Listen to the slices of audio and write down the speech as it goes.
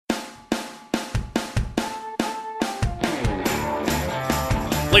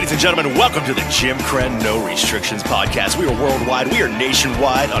Ladies and gentlemen, welcome to the Jim Crenn No Restrictions podcast. We are worldwide. We are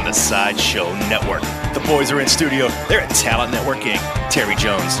nationwide on the Sideshow Network. The boys are in studio. They're at Talent Network Inc. Terry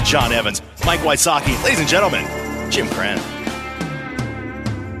Jones, John Evans, Mike Wysocki. Ladies and gentlemen, Jim Crenn.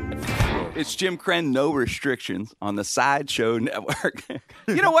 It's Jim Crenn No Restrictions on the Sideshow Network.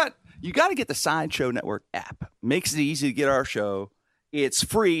 You know what? You got to get the Sideshow Network app. Makes it easy to get our show. It's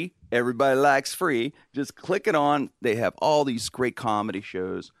free. Everybody likes free. Just click it on. They have all these great comedy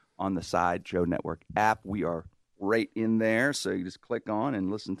shows on the Sideshow Network app. We are right in there, so you just click on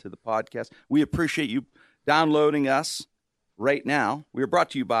and listen to the podcast. We appreciate you downloading us right now. We are brought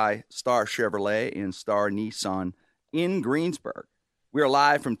to you by Star Chevrolet and Star Nissan in Greensburg. We are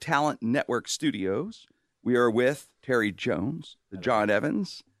live from Talent Network Studios. We are with Terry Jones, John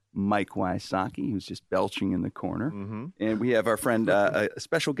Evans, Mike Wysocki, who's just belching in the corner. Mm-hmm. And we have our friend, a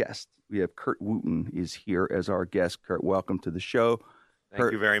special guest. We have Kurt Wooten is here as our guest. Kurt, welcome to the show.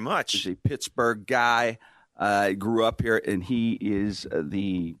 Thank you very much. He's a Pittsburgh guy. Grew up here, and he is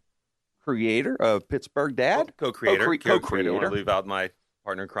the creator of Pittsburgh Dad? Co-creator. Co-creator. I want to leave out my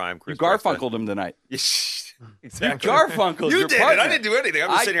partner in crime, Chris. You Garfunkeled him tonight. Exactly. You Garfunkeled You your did partner. it. I didn't do anything. I'm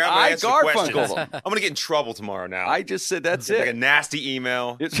just sitting here. I'm going to answer questions. Garfunkeled him. I'm going to get in trouble tomorrow now. I just said that's Like a it. nasty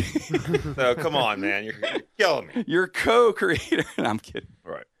email. So come on, man. You're killing me. You're co-creator. I'm kidding.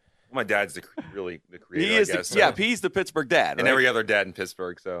 All right. Well, my dad's the creator, He is I guess. he's the Pittsburgh Dad, and right? every other dad in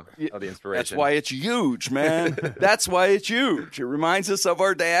Pittsburgh, so the inspiration. That's why it's huge, man. That's why it's huge. It reminds us of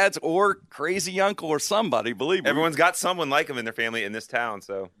our dads or crazy uncle or somebody, believe me. Everyone's got someone like him in their family in this town,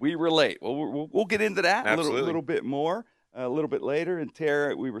 so. We relate. Well, we'll get into that a little bit more a little bit later. And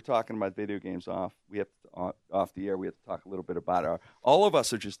Tara, we were talking about video games off the air. We have to talk a little bit about all of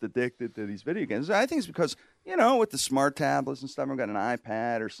us are just addicted to these video games. I think it's because, with the smart tablets and stuff, I've got an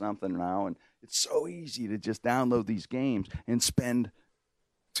iPad or something now, and it's so easy to just download these games and spend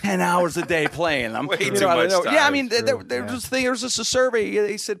 10 hours a day playing them. Way too much time. Yeah, I mean, there's a survey.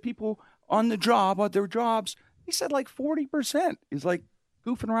 They said people on the job, on their jobs, they said like 40% is like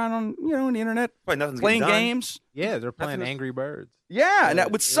goofing around on, the internet, playing games. Yeah, they're playing Angry Birds. Yeah, and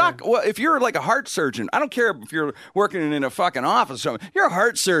that would suck. Well, if you're like a heart surgeon, I don't care if you're working in a fucking office or something. You're a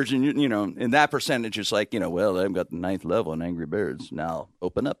heart surgeon, and that percentage is like, well, they've got the 9th level in Angry Birds. Now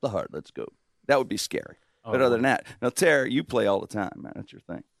open up the heart. Let's go. That would be scary. But other than that, now, Tara, you play all the time, man. That's your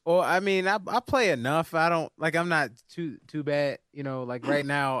thing. Well, I mean, I play enough. I don't, I'm not too bad. Like right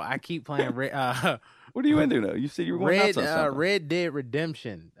now, I keep playing What are you into now? You said you were going nuts on something. Red Dead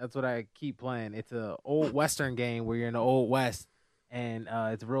Redemption. That's what I keep playing. It's an old Western game where you're in the Old West, and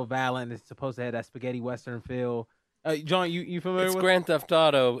it's real violent. It's supposed to have that spaghetti Western feel. John, you familiar with it? It's Grand Theft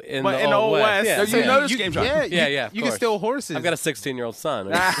Auto in But the in the Old West. Yeah. So you know this game, John? Yeah, of you course. can steal horses. I've got a 16-year-old son.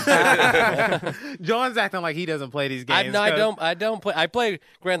 John's acting like he doesn't play these games. I don't play. I play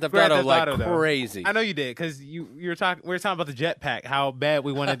Grand Theft Auto like crazy. I know you did because we were talking about the jetpack. How bad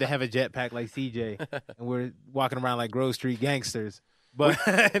we wanted to have a jetpack like CJ, and we're walking around like Grove Street gangsters. But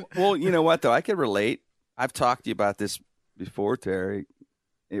well, you know what though? I can relate. I've talked to you about this before, Terry,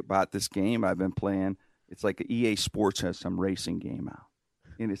 about this game I've been playing. It's like EA Sports has some racing game out,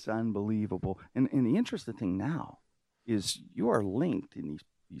 and it's unbelievable. And the interesting thing now is you are linked in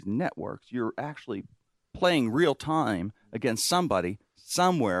these networks. You're actually playing real time against somebody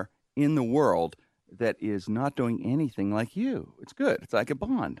somewhere in the world that is not doing anything like you. It's good. It's like a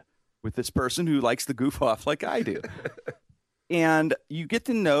bond with this person who likes to goof off like I do. And you get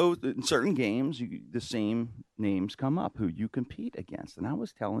to know that in certain games, the same names come up who you compete against. And I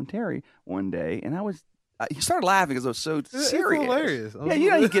was telling Terry one day, and he started laughing because I was so serious. It's hilarious.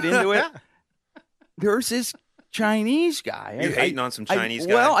 Yeah, you get into it. There's this Chinese guy. You hating on some Chinese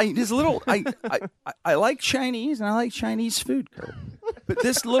guy? Well, I like Chinese, and I like Chinese food, Kurt. But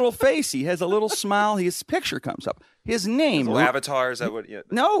this little face, he has a little smile. His picture comes up. His name. Little avatar, is that what? Yeah.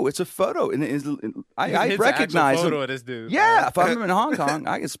 No, it's a photo. And I recognize him. Photo of this dude. Yeah, if I'm in Hong Kong,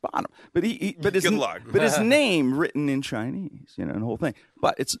 I can spot him. But Good luck. But his name written in Chinese, and the whole thing.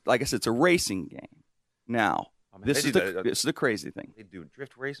 But it's like I said, it's a racing game. Now, this is the crazy thing. They do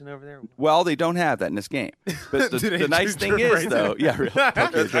drift racing over there? Well, they don't have that in this game. But the nice thing is, though, yeah, really.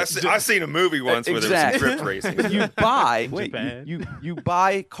 I've seen a movie once where there was some drift racing. But you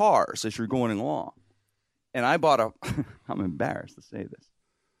buy cars as you're going along. And I bought I'm embarrassed to say this,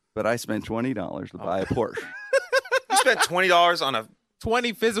 but I spent $20 to buy a Porsche. You spent $20 on a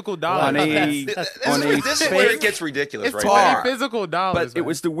 20 physical dollars. This is where it gets ridiculous, it's right? 20 physical dollars. But it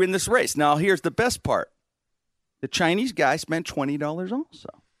was to win this race. Now, here's the best part. The Chinese guy spent $20 also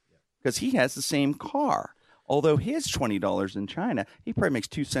because he has the same car. Although his $20 in China, he probably makes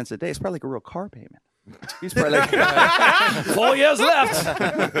 2 cents a day. It's probably like a real car payment. He's probably like, 4 years left.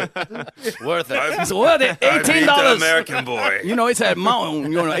 Worth it. He's worth it. $18. American boy. You know, it's a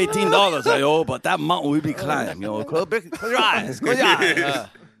mountain, $18. I owe, but that mountain will be climbed. Close your eyes. Close your eyes.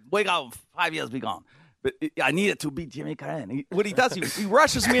 Wake up, 5 years be gone. But I need it to be Jimmy Carrera. What he does, he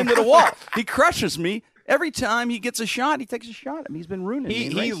rushes me into the wall. He crushes me. Every time he gets a shot, he takes a shot at me. He's been ruining me.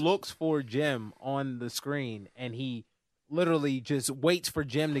 He looks for Jim on the screen, and he literally just waits for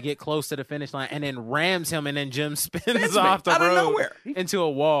Jim to get close to the finish line and then rams him, and then Jim spins off the road into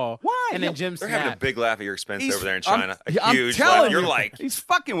a wall. Why? And then Jim They're snaps. having a big laugh at your expense over there in China. I'm Huge telling laugh. You're you, like, he's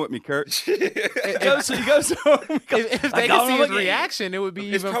fucking with me, Kurt. He goes home. If they could see his reaction, it would be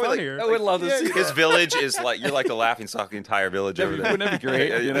even funnier. I would love to see his village is like, you're like the laughing stock the entire village over there. Wouldn't that be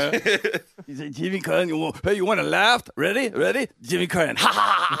great? You know? He said, Jimmy Curran, you want to laugh? Ready? Jimmy Curran. Ha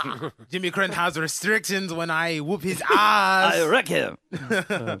ha ha. Jimmy Curran has restrictions when I whoop his ass. I wreck him.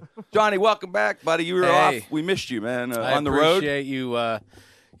 Johnny, welcome back, buddy. You were off. We missed you, man. On the road. I appreciate you.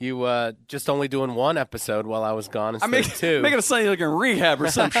 You just only doing one episode while I was gone instead of two. Making it sound like in rehab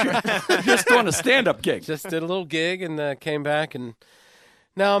or some shit. Just doing a stand-up gig. Just did a little gig and came back, and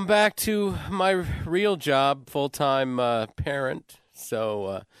now I'm back to my real job, full-time parent.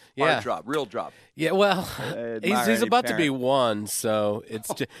 So yeah, hard job, real job. Yeah, well, he's about to be one, so it's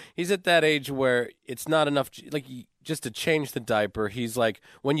he's at that age where it's not enough, like just to change the diaper. He's like,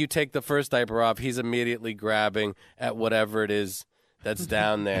 when you take the first diaper off, he's immediately grabbing at whatever it is that's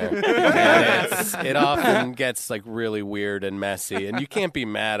down there. And it often gets like really weird and messy, and you can't be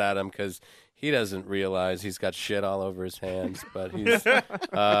mad at him because he doesn't realize he's got shit all over his hands. But he's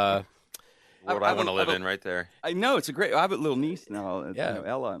world I want to live in right there. I know, it's a great. I have a little niece now,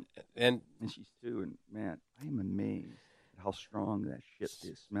 Ella, and she's 2, and man, I am amazed at how strong that shit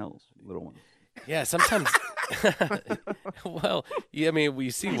smells, little one. Yeah, sometimes. Well, yeah, I mean, we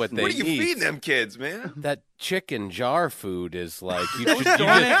see what they eat. What are you feeding them kids, man? That chicken jar food is like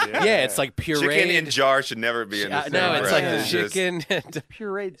it's like pureed. Chicken in jar should never be in the same No, it's like breath. chicken.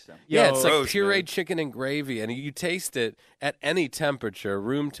 Pureed stuff. Yeah, it's like gross, pureed man. chicken and gravy, and you taste it at any temperature,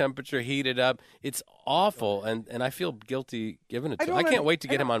 room temperature, heat it up. It's awful, and I feel guilty giving it to him. I can't wait to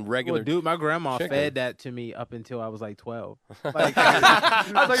get him on regular. Well, dude, my grandma chicken. fed that to me up until I was like 12. Like,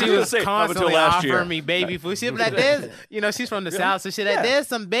 she was constantly last year. offering me baby food. She'd be like, "There's," she's from the South, so she's like, "There's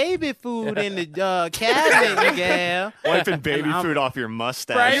some baby food in the cabinet, Miguel." Wiping baby food off your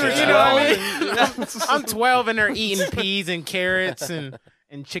mustache. Right? It's You know what I mean? I'm 12 and they're eating peas and carrots and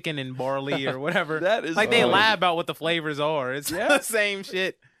chicken and barley or whatever. That is like they funny. lie about what the flavors are. It's the same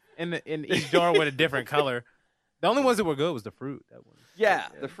shit in each jar with a different color. The only ones that were good was the fruit. That one. Yeah,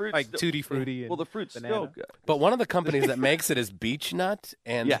 the fruit's like still, Tutti Frutti. Well, the fruit's banana. still good. But one of the companies that makes it is Beech Nut,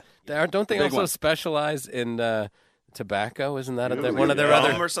 and don't they Big also one. specialize in tobacco? Isn't that Ooh, one of their gum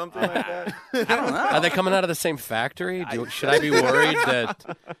other? or something like that? I don't know. Are they coming out of the same factory? Should I be worried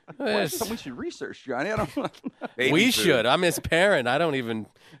that We should research, Johnny. I don't know. Baby we food. should? I'm his parent. I don't even.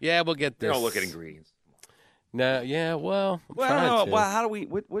 Yeah, we'll get this. You don't look at ingredients. No, yeah, well, I'm Well, trying to. how do we?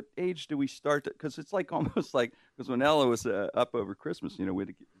 What age do we start? Because it's like almost like because when Ella was up over Christmas, we had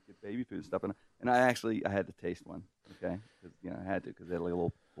to get baby food and stuff, and I had to taste one, okay? Because I had to because they had like a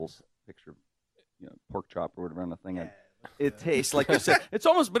little picture, of, pork chop or whatever on the thing. And it tastes like you said. It's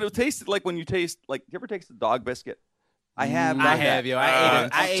almost, but it tasted like when you taste like. You ever taste a dog biscuit? I have. I have, yo. I ate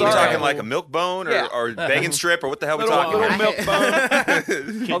it. I ate You're it. talking like a milk bone or bacon strip or what the hell we talking little about? milk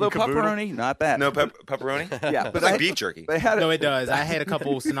bone. Although pepperoni, not bad. No pepperoni? Yeah, It's like beef jerky. They had No, it does. I had a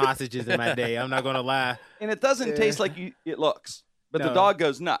couple sausages in my day. I'm not gonna lie. and it doesn't taste like it looks. But the No. dog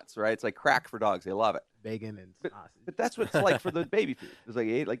goes nuts, right? It's like crack for dogs. They love it. Bacon and sausage. But that's what it's like for the baby food.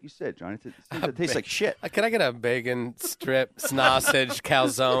 It's like you said, John. It tastes like shit. Can I get a bacon strip, sausage,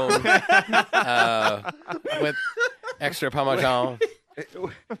 calzone, with extra parmesan?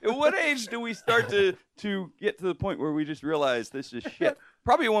 At what age do we start to get to the point where we just realize this is shit?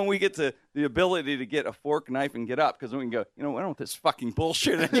 Probably when we get to the ability to get a fork, knife, and get up, because then we can go, I don't want this fucking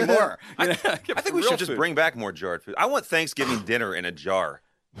bullshit anymore. I think we should just bring back more jarred food. I want Thanksgiving dinner in a jar.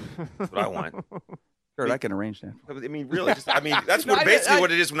 That's what I want. Kurt, I can arrange that. I mean, really, that's basically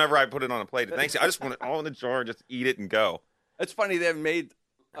what it is whenever I put it on a plate. I just want it all in a jar, just eat it and go. It's funny they haven't made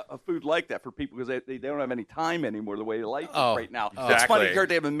a food like that for people because they don't have any time anymore the way life is right now. Exactly. It's funny, Kurt,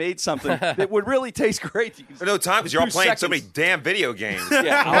 they haven't made something that would really taste great. You can There's no time because you're all in 2 playing so many seconds. damn video games.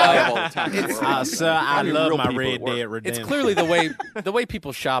 Yeah, I have all the time. in the world. Sir, I mean, love real my people Red at work. Dead Redemption. It's clearly the way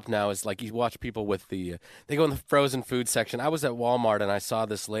people shop now is like you watch people with they go in the frozen food section. I was at Walmart and I saw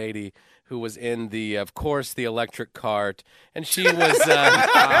this lady who was in the electric cart, and she was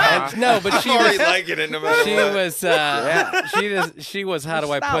but she was liking it no matter she what. was she was how do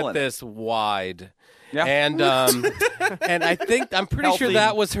I put this, wide. Yeah. And I'm pretty sure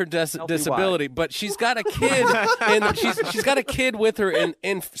that was her disability. But she's got a kid, and she's got a kid with her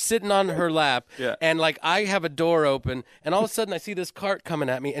in sitting on her lap. Yeah. And like I have a door open, and all of a sudden I see this cart coming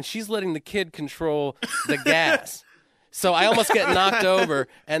at me, and she's letting the kid control the gas. So I almost get knocked over,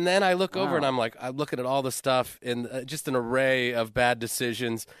 and then I look over, and I'm looking at all the stuff in just an array of bad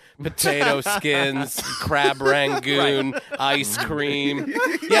decisions: potato skins, crab rangoon, ice cream.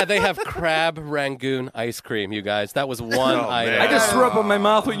 Yeah, they have crab rangoon ice cream. You guys, that was one item. man. I just threw up in my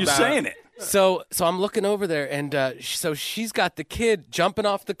mouth when you're saying it. So I'm looking over there, and so she's got the kid jumping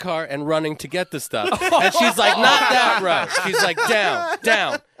off the car and running to get the stuff, and she's like, "Not that road." She's like,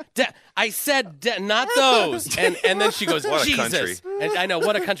 "Down." I said, not those. And then she goes, What a Jesus. country. And I know,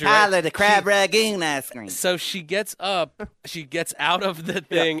 what a country. Tyler, Right? the crab rangoon ice cream. So she gets up, she gets out of the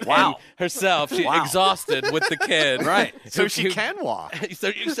thing Wow. and herself, exhausted with the kid. Right. So she can walk.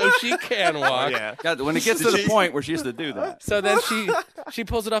 So she can walk. Yeah. God, when it gets to the point where she has to do that. So then she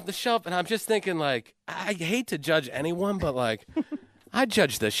pulls it off the shelf, and I'm just thinking, like, I hate to judge anyone, but like, I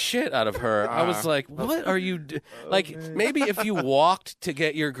judged the shit out of her. I was like, what are you like? Maybe if you walked to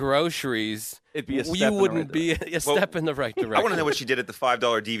get your groceries, It'd be a step you in the wouldn't right be a step in the right direction. I want to know what she did at the $5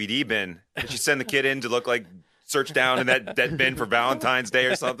 DVD bin. Did she send the kid in to look like search down in that bin for Valentine's Day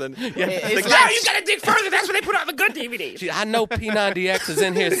or something? Yeah, Like, no, you got to dig further. That's when they put out the good DVDs. I know P90X is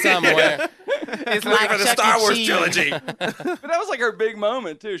in here somewhere. It's Looking for the Chuck Star E. Wars Cheese. trilogy. But that was like her big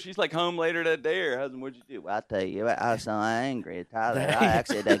moment, too. She's like home later that day. Her husband, what'd you do? Well, I tell you what, I was so angry, Tyler. I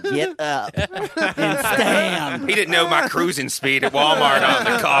actually had to get up and stand. He didn't know my cruising speed at Walmart on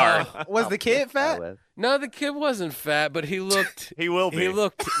the car. Was the kid fat? No, the kid wasn't fat, but he looked. He will be. He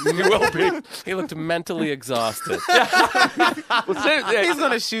looked. He will be. He looked mentally exhausted. He's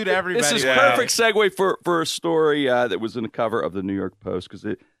gonna shoot everybody. This is Yeah. perfect segue for a story that was in the cover of the New York Post because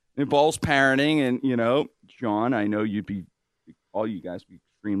it involves parenting. And, you know, John, I know all you guys be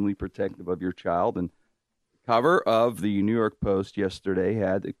extremely protective of your child. And the cover of the New York Post yesterday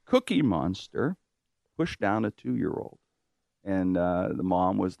had the Cookie Monster push down a 2-year-old. And the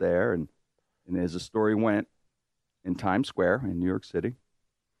mom was there. And as the story went, in Times Square in New York City,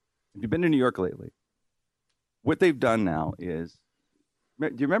 have you been to New York lately? What they've done now is, do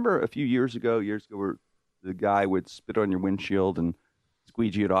you remember a few years ago where the guy would spit on your windshield and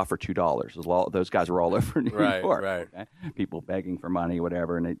squeegee it off for $2? Those guys were all over New Right, York. right. Okay? People begging for money,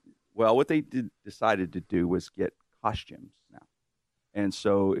 whatever. And what they decided to do was get costumes now. And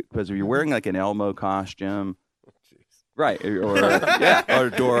so, because if you're wearing like an Elmo costume, right, or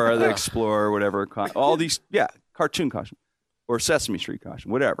Dora the Explorer, whatever, all these, cartoon costume, or Sesame Street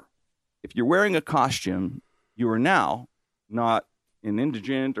costume, whatever. If you're wearing a costume, you are now not an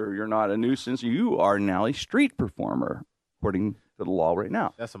indigent or you're not a nuisance. You are now a street performer, according to the law right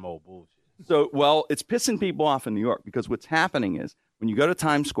now. That's some old bullshit. So, it's pissing people off in New York because what's happening is when you go to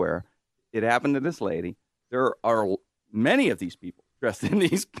Times Square, it happened to this lady. There are many of these people dressed in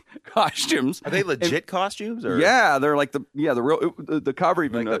these costumes. Are they legit costumes? Or Yeah, they're like the real the cover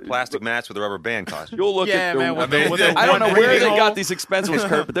even like the plastic mask with a rubber band costume? You'll look Yeah, at man, with the- with the I don't know one where breathing they got hole. these expensive ones,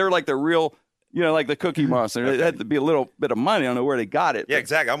 Kurt, but they're like the real, like the Cookie Monster. It had to be a little bit of money. I don't know where they got it. Yeah, but-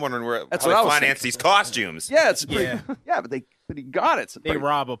 exactly. I'm wondering That's how what I they was finance these costumes. Yeah, it's pretty, Yeah. but he got it. It's They pretty-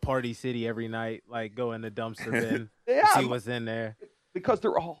 rob a Party City every night, like go in the dumpster bin, Yeah. see what's in there. because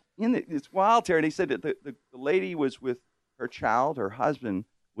they're all in it. It's wild, Terry. They said that the lady was with her child. Her husband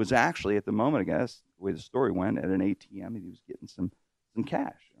was actually at the moment, I guess, the way the story went, at an ATM, and he was getting some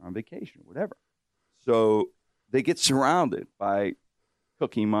cash on vacation or whatever. So they get surrounded by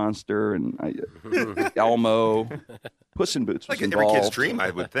Cookie Monster and Elmo. Puss in Boots was Like every involved. kid's dream,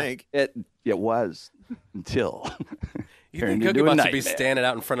 I would think. It was until You turned think Cookie into a Monster be nightmare. standing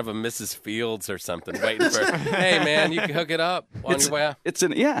out in front of a Mrs. Fields or something, waiting for, hey man, you can hook it up on your way out. It's a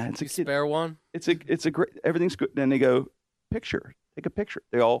You kid. spare one? It's a great. Everything's good. Then they go picture. Take a picture.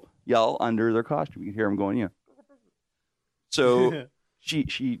 They all yell under their costume. You can hear them going, So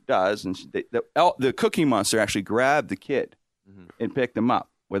she does, and the Cookie Monster actually grabbed the kid and picked him up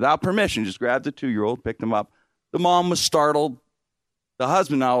without permission. Just grabbed the 2-year-old, picked him up. The mom was startled. The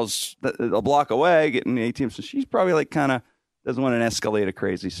husband now was a block away, getting the ATM. So she's probably like kind of doesn't want to escalate a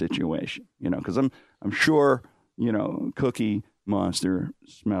crazy situation, because I'm sure Cookie Monster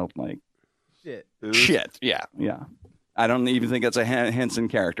smelled like Shit. shit. Yeah. I don't even think that's a Henson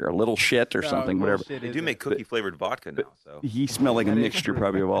character. A little shit or something, whatever. Bullshit They is do it? make cookie flavored vodka now. So He smelled like a mixture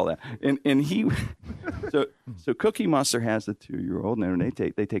probably of all that. And he So Cookie Monster has the 2-year-old, and they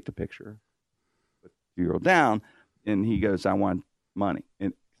take the picture, put the 2-year-old down, and he goes, I want money.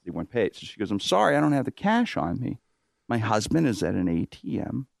 And they want paid. So she goes, I'm sorry, I don't have the cash on me. My husband is at an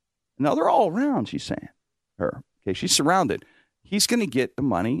ATM. Now they're all around, she's saying. Her. Okay, she's surrounded. He's going to get the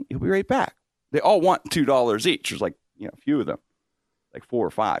money. He'll be right back. They all want $2 each. There's like, a few of them, like 4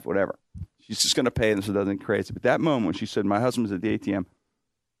 or 5, whatever. She's just going to pay them so it doesn't crazy. But that moment when she said, my husband's at the ATM,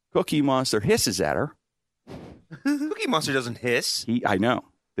 Cookie Monster hisses at her. Cookie Monster doesn't hiss. I know.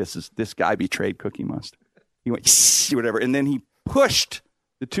 This guy betrayed Cookie Monster. He went, whatever. And then he pushed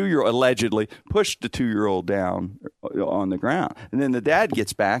the 2-year-old, allegedly, pushed the 2-year-old down on the ground. And then the dad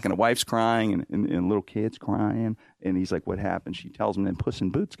gets back, and the wife's crying, and little kid's crying. And he's like, what happened? She tells him, then Puss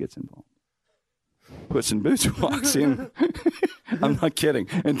in Boots gets involved. Puss in Boots walks in. I'm not kidding.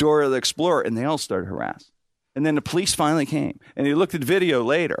 And Dora the Explorer, and they all started harassing. And then the police finally came. And they looked at video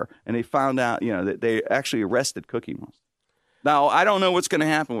later, and they found out, that they actually arrested Cookie Monster. Now, I don't know what's going to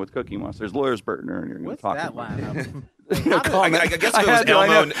happen with Cookie Monster. There's lawyers Burton and you're going to talk that about lineup? I guess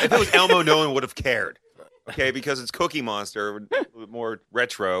if it was Elmo, no one would have cared. Okay, because it's Cookie Monster, more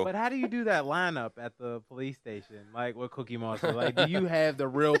retro. But how do you do that lineup at the police station? Like with Cookie Monster? Like, do you have the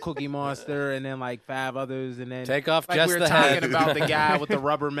real Cookie Monster and then like 5 others and then take off like just we were the talking head. about the guy with the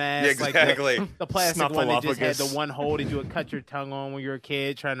rubber mask, Exactly. Like the plastic one that just had the Snuffleupagus. one hole that you would cut your tongue on when you were a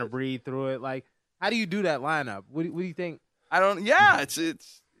kid trying to breathe through it. Like, how do you do that lineup? What do you think? I don't. Yeah, it's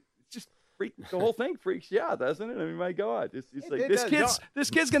just the whole thing freaks you out, doesn't it? I mean, my God, it's like this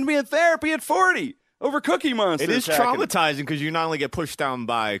kid's gonna be in therapy at 40 over Cookie Monster. It is traumatizing because you not only get pushed down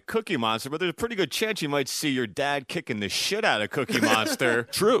by Cookie Monster, but there's a pretty good chance you might see your dad kicking the shit out of Cookie Monster.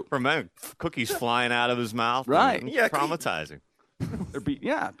 True. From cookies flying out of his mouth. Right. Yeah, traumatizing.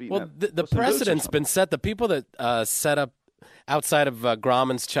 Well, the precedent's been set. The people that set up outside of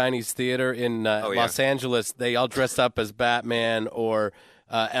Grauman's Chinese Theater in Los Angeles, they all dressed up as Batman or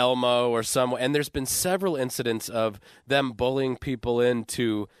Elmo or someone. And there's been several incidents of them bullying people in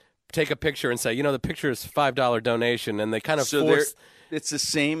to take a picture and say, the picture is $5 donation. And they kind of force... It's the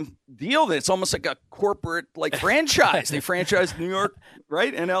same deal. It's almost like a corporate franchise. They franchise New York,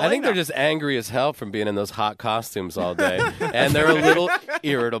 right? And LA. I think they're just angry as hell from being in those hot costumes all day. And they're a little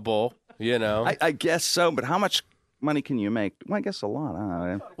irritable, I guess so, but how much money can you make? Well, I guess a lot. I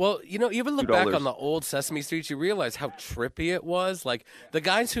don't know. Well, you ever look back on the old Sesame Street, you realize how trippy it was. Like, the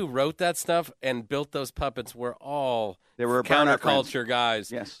guys who wrote that stuff and built those puppets were all counterculture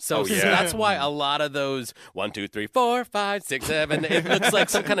guys. Yes. So that's why a lot of those 1, 2, 3, 4, 5, 6, 7, it looks like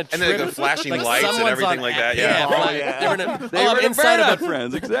some kind of trip. And then the flashing lights and everything like that. They were inside of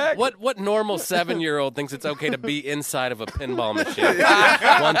friends. Exactly. What normal 7-year-old thinks it's okay to be inside of a pinball machine?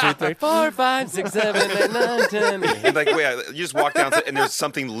 1, 2, 3, 4, 5, 6, 7, 8, 9, 10. And you just walk down and there's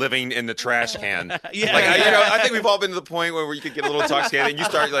something living in the trash can. I think we've all been to the point where you could get a little intoxicated and you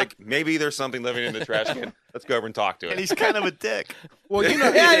start maybe there's something living in the trash can. Let's go over and talk to it. And he's kind of a dick. Well, he's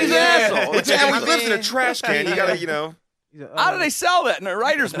an asshole. He lives in a trash can. You gotta, How do they sell that in a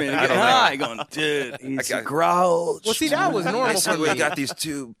writer's meeting? I don't know. Going, dude, he's a grouch. Well, see, that was normal for me. We got these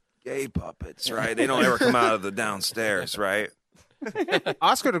 2 gay puppets, right? They don't ever come out of the downstairs, right?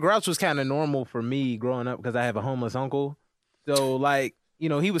 Oscar the Grouch was kind of normal for me growing up because I have a homeless uncle. So,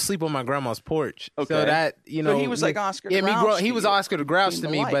 he would sleep on my grandma's porch. Okay. So that, So he was like Oscar the Grouch. He was Oscar the Grouch to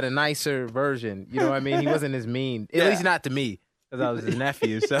me, light. but a nicer version. You know what I mean? He wasn't as mean. At least not to me, because I was his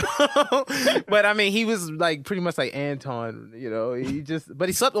nephew. So, but I mean, he was pretty much like Anton. But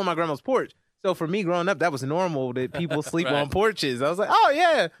he slept on my grandma's porch. So for me growing up, that was normal that people sleep on porches. I was like, oh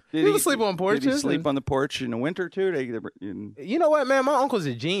yeah, people sleep on porches. Did he sleep on the porch in the winter too? You know what, man? My uncle's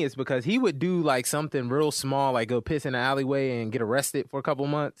a genius because he would do something real small, like go piss in the alleyway and get arrested for a couple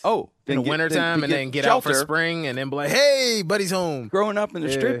months. Oh, in the wintertime, and then get out for spring, and then be like, hey, buddy's home. Growing up in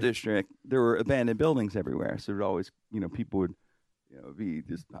the strip district, there were abandoned buildings everywhere. So there'd always, people would, be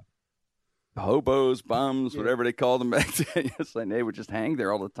just hobos, bums, whatever they called them back then. And they would just hang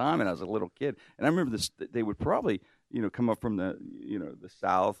there all the time. And I was a little kid. And I remember they would probably, come up from the, the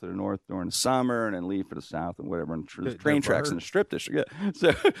south or the north during the summer and then leave for the south and whatever. And train tracks in the strip district.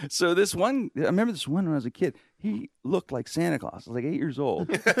 Yeah. So this one, I remember this one when I was a kid. He looked like Santa Claus. I was like 8 years old.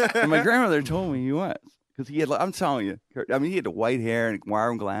 And my grandmother told me he was. Because he had, I'm telling you, he had the white hair and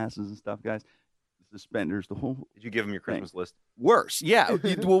wire glasses and stuff, guys. Suspenders, the whole. Did you give him your Christmas list? Worse, yeah.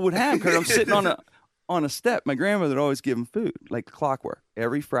 What would happen? Because I'm sitting on a step. My grandmother would always give him food like clockwork.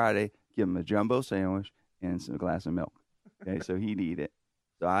 Every Friday, give him a jumbo sandwich and a glass of milk. Okay, so he'd eat it.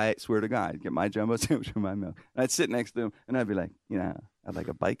 So I swear to God, I'd get my jumbo sandwich and my milk. And I'd sit next to him, and I'd be like, I'd like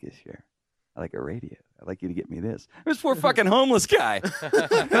a bike this year. I like a radio. I'd like you to get me this. This poor fucking homeless guy.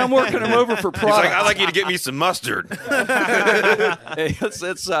 And I'm working him over for product. He's like, I'd like you to get me some mustard. Hey,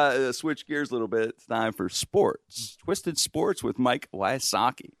 let's switch gears a little bit. It's time for sports. Twisted Sports with Mike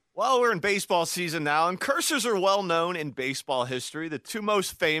Wysocki. Well, we're in baseball season now, and curses are well known in baseball history. The two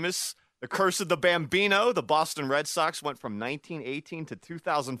most famous, the curse of the Bambino. The Boston Red Sox went from 1918 to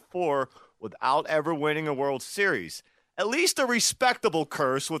 2004 without ever winning a World Series. At least a respectable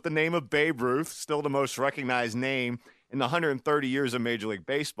curse with the name of Babe Ruth, still the most recognized name in the 130 years of Major League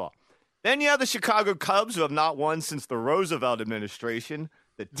Baseball. Then you have the Chicago Cubs, who have not won since the Roosevelt administration,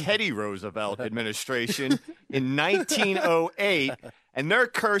 the Teddy Roosevelt administration, in 1908, and their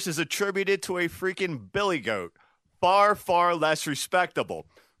curse is attributed to a freaking billy goat. Far, far less respectable.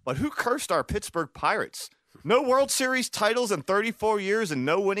 But who cursed our Pittsburgh Pirates? No World Series titles in 34 years and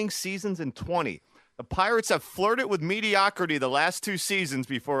no winning seasons in 20. The Pirates have flirted with mediocrity the last 2 seasons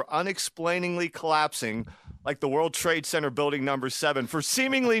before unexplainably collapsing like the World Trade Center building number 7 for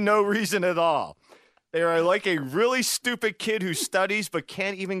seemingly no reason at all. They are like a really stupid kid who studies but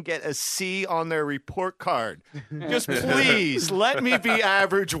can't even get a C on their report card. Just please let me be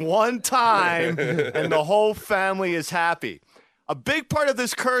average one time and the whole family is happy. A big part of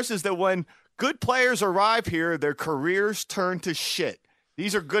this curse is that when good players arrive here, their careers turn to shit.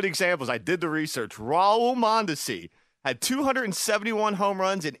 These are good examples. I did the research. Raul Mondesi had 271 home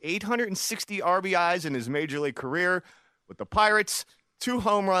runs and 860 RBIs in his major league career with the Pirates, 2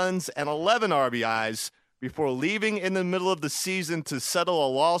 home runs and 11 RBIs before leaving in the middle of the season to settle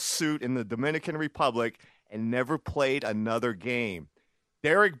a lawsuit in the Dominican Republic and never played another game.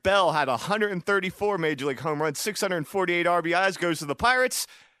 Derek Bell had 134 major league home runs, 648 RBIs, goes to the Pirates,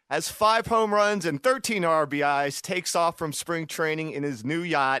 has 5 home runs and 13 RBIs, takes off from spring training in his new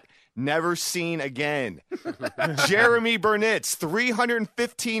yacht, never seen again. Jeremy Burnitz,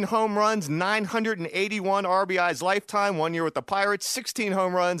 315 home runs, 981 RBIs lifetime, 1 year with the Pirates, 16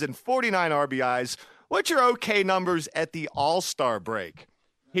 home runs and 49 RBIs, which are okay numbers at the All-Star break.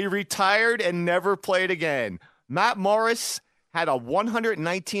 He retired and never played again. Matt Morris had a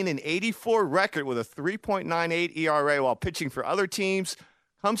 119-84 record with a 3.98 ERA while pitching for other teams.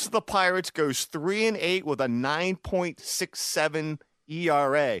 Comes to the Pirates, goes 3-8 with a 9.67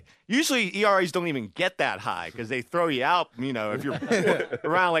 ERA. Usually ERAs don't even get that high because they throw you out. You know, if you're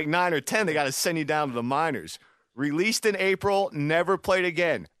around like 9 or 10, they got to send you down to the minors. Released in April, never played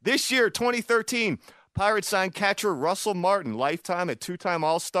again. This year, 2013, Pirates signed catcher Russell Martin, lifetime at 2-time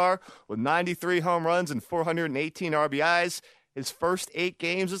All-Star with 93 home runs and 418 RBIs. His first 8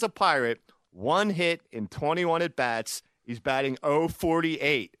 games as a Pirate, 1 hit in 21 at-bats. He's batting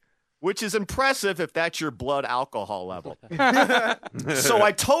 .048, which is impressive if that's your blood alcohol level. So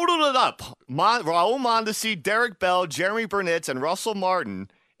I totaled it up. Raul Mondesi, Derek Bell, Jeremy Burnitz, and Russell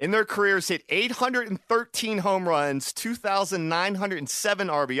Martin in their careers hit 813 home runs, 2,907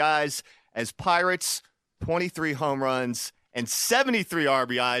 RBIs as Pirates, 23 home runs, and 73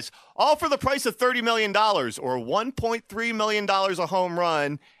 RBIs, all for the price of $30 million or $1.3 million a home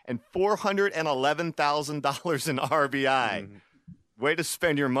run and $411,000 in RBI. Way to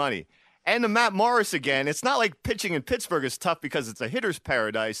spend your money. And to Matt Morris again, it's not like pitching in Pittsburgh is tough because it's a hitter's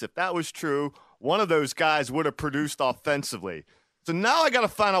paradise. If that was true, one of those guys would have produced offensively. So now I got to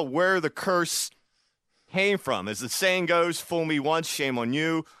find out where the curse came from. As the saying goes, fool me once, shame on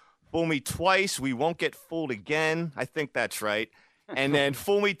you. Fool me twice, we won't get fooled again. I think that's right. And then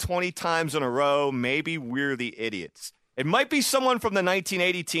fool me 20 times in a row, maybe we're the idiots. It might be someone from the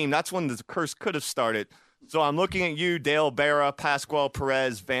 1980 team. That's when the curse could have started. So I'm looking at you, Dale Berra, Pascual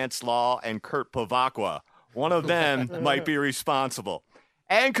Perez, Vance Law, and Kurt Pavakwa. One of them might be responsible.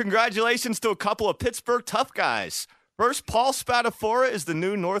 And congratulations to a couple of Pittsburgh tough guys. First, Paul Spadafora is the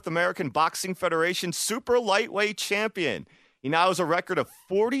new North American Boxing Federation super lightweight champion. He now has a record of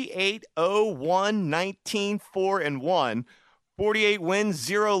 48-0-1-19-4-1, 48 wins,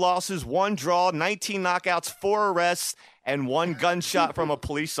 0 losses, 1 draw, 19 knockouts, 4 arrests, and 1 gunshot from a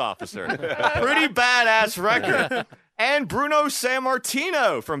police officer. Pretty badass record. And Bruno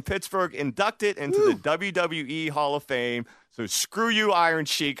Sammartino from Pittsburgh inducted into the WWE Hall of Fame. So screw you, Iron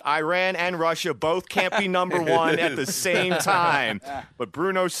Sheik. Iran and Russia both can't be number 1 at the same time. But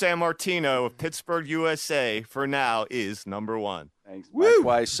Bruno Sammartino of Pittsburgh, USA, for now, is number 1. Thanks, Mike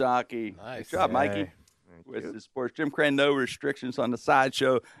Wysocki. Nice job, Mikey. With the Sports Jim Crenn, no restrictions on the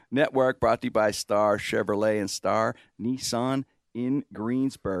Sideshow Network, brought to you by Star Chevrolet and Star Nissan in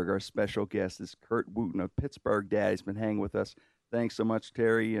Greensburg. Our special guest is Kurt Wooten of Pittsburgh Dad. He's been hanging with us. Thanks so much,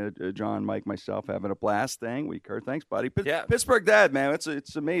 Terry, John, Mike, myself, having a blast. Kurt, thanks, buddy. Pittsburgh Dad, man,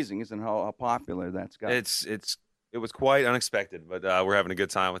 it's amazing, isn't it, how popular that's got. It's It was quite unexpected, but we're having a good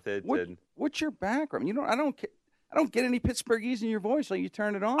time with it. What's your background? I don't get any Pittsburghese in your voice. Like you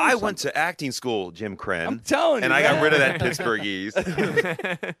turn it on. I went to acting school, Jim Krenn. I'm telling you, and I got rid of that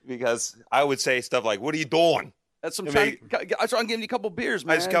Pittsburghese because I would say stuff like, "What are you doing?" That's what I'm giving you a couple beers,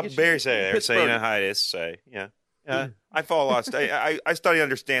 man. I just a couple beers there. Say, how it is. Say, yeah. I follow a lot. I study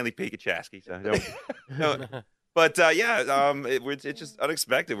under Stanley Piekachaski. So but it's just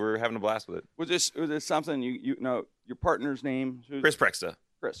unexpected. We're having a blast with it. Was this something you know? Your partner's name? Chris Prexta.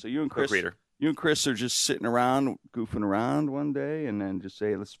 Chris. So you and Chris. Co-creator. You and Chris are just sitting around, goofing around one day, and then just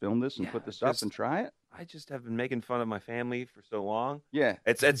say, "Let's film this and put this up and try it." I just have been making fun of my family for so long. Yeah,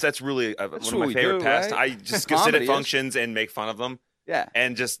 that's really one of my favorite pastimes. Right? I just go sit at functions and make fun of them. Yeah,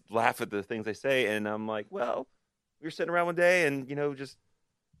 and just laugh at the things they say. And I'm like, well, we were sitting around one day, and just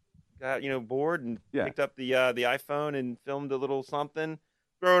got bored and picked up the iPhone and filmed a little something,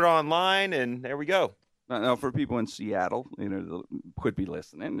 throw it online, and there we go. Now, for people in Seattle, could be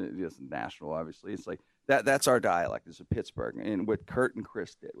listening. It's national, obviously. It's like that's our dialect. It's a Pittsburgh, and what Kurt and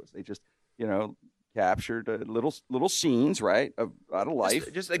Chris did was they just captured little scenes, right, out of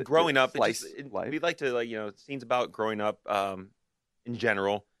life, just like growing up. We like to scenes about growing up in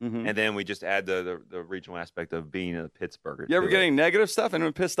general, and then we just add the regional aspect of being a Pittsburgher. You ever get any negative stuff?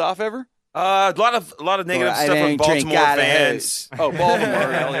 Anyone pissed off ever? A lot of negative stuff from Baltimore fans. Oh,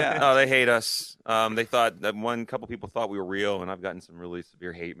 Baltimore, hell yeah! Oh, they hate us. They thought that couple people thought we were real, and I've gotten some really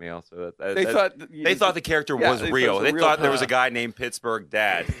severe hate mail. So they thought the character was real. They thought there was a guy named Pittsburgh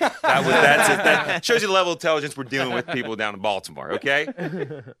Dad. That shows you the level of intelligence we're dealing with people down in Baltimore. Okay,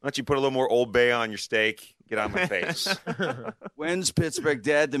 why don't you put a little more Old Bay on your steak? Get out of my face. When's Pittsburgh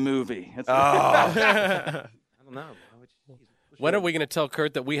Dad the movie? I don't know. When are we going to tell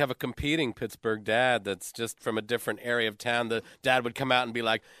Kurt that we have a competing Pittsburgh Dad that's just from a different area of town? The dad would come out and be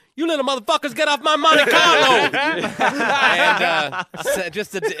like, "You little motherfuckers, get off my Monte Carlo!"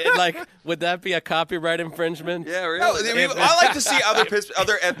 And would that be a copyright infringement? Yeah, really. No, I like to see other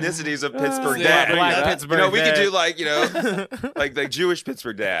ethnicities of Pittsburgh Dad. Black Pittsburgh we Dad. could do like Jewish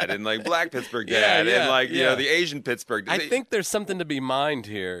Pittsburgh Dad and like Black Pittsburgh Dad and the Asian Pittsburgh Dad. I think there's something to be mined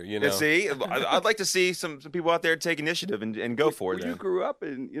here. See, I'd like to see some people out there take initiative and go for it. You grew up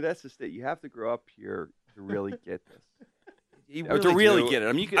in that's the state. You have to grow up here to really get this. Get it.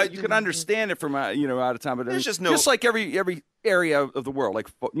 I mean, you can understand it from out of town, but there's just like every area of the world. Like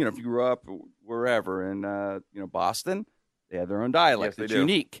if you grew up wherever in Boston, they have their own dialect. Yes, it's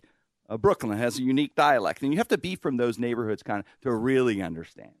unique. Brooklyn has a unique dialect, and you have to be from those neighborhoods kind of to really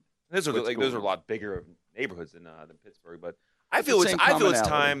understand. Those are a lot bigger neighborhoods than Pittsburgh, but I feel it's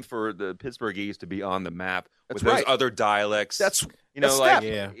time for the Pittsburghese to be on the map with those other dialects. That's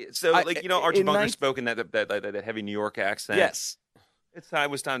So Archie Bunker spoke in that heavy New York accent. Yes, it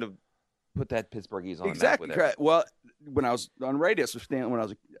was time to put that Pittsburghese on exactly. the map with it. Well, when I was on radio, that's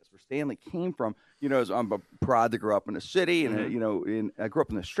where Stanley came from. I'm proud to grow up in a city, and I grew up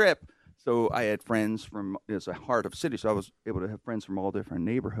in the Strip, so I had friends from it's a heart of city, so I was able to have friends from all different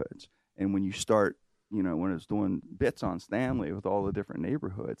neighborhoods. And when you start, when I was doing bits on Stanley with all the different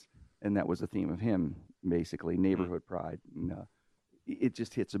neighborhoods, and that was the theme of him, basically neighborhood pride. And, it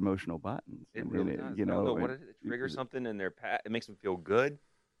just hits emotional buttons. It really does. It triggers something in their it makes them feel good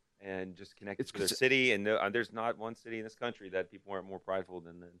and just connected to their city. And there's not one city in this country that people aren't more prideful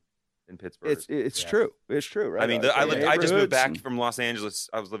than Pittsburgh. It's true. It's true, right? I mean, I just moved back from Los Angeles.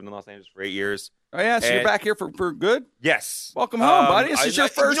 I was living in Los Angeles for 8 years. Oh, yeah? So you're back here for good? Yes. Welcome home, buddy. This is your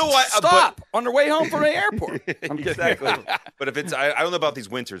first stop on the way home from the airport. Exactly. But if it's, I don't know about these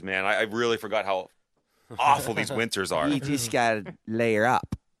winters, man. I really forgot how awful these winters are. You just got to layer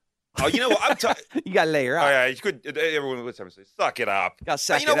up. Oh, you know what? You got to layer up. Oh, yeah, you could. Everyone would say, "Suck it up." You got to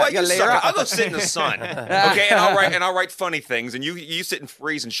suck you know it what? up. You suck it. I'll go sit in the sun, okay? And I'll write funny things, and you sit and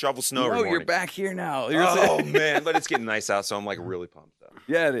freeze and shovel snow every morning. You're back here now. Oh man, but it's getting nice out, so I'm like really pumped up.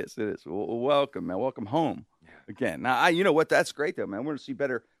 Yeah, it is. It is. Well, welcome, man. Welcome home again. Now, you know what? That's great, though, man. We're going to see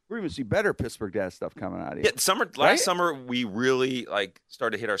better. We're even see better Pittsburgh Dad stuff coming out of here. Yeah, last summer we really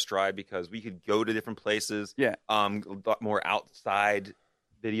started to hit our stride because we could go to different places. Yeah, a lot more outside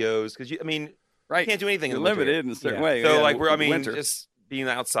videos because right. You can't do anything. You're limited in a certain way. So winter. Just being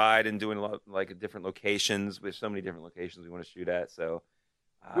outside and doing a lot of different locations. There's so many different locations we want to shoot at. So,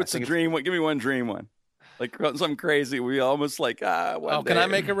 what's the dream? Give me one dream one. Like something crazy. We almost can I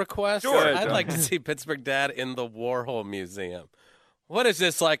make a request? Sure. I'd like to see Pittsburgh Dad in the Warhol Museum. What is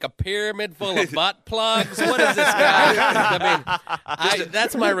this, like a pyramid full of butt plugs? What is this guy?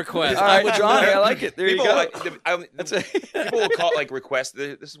 That's my request. All right, John, I like it. There people you go. People will call requests.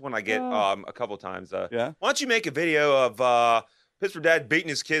 This is one I get a couple times. Yeah. Why don't you make a video of Pittsburgh dad beating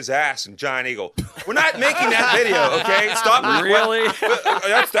his kid's ass in Giant Eagle. We're not making that video, okay? Stop. Really?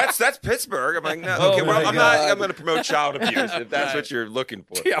 That's Pittsburgh. I'm like, no, okay. Well, I'm going to promote child abuse if that's what you're looking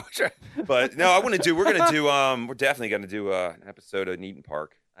for. Yeah, sure. But no, we're definitely going to do an episode of Eaton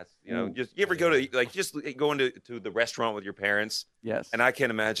Park. That's, just you ever go into the restaurant with your parents? Yes. And I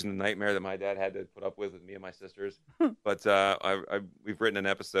can't imagine the nightmare that my dad had to put up with me and my sisters. But we've written an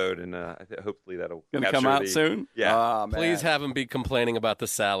episode, and hopefully that'll come out soon. Yeah. Oh, man. Please have him be complaining about the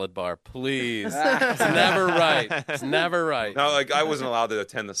salad bar. Please. It's never right. It's never right. No, I wasn't allowed to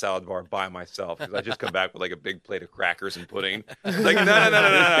attend the salad bar by myself because I just come back with a big plate of crackers and pudding. Like,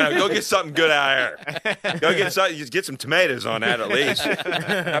 no. Go get something good out of here. Go get something. Just get some tomatoes on that at least.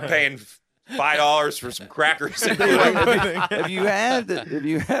 I'm paying $5 for some crackers. Have you had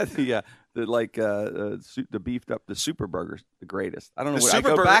the beefed up the Super Burgers? The greatest. I don't know. The what Super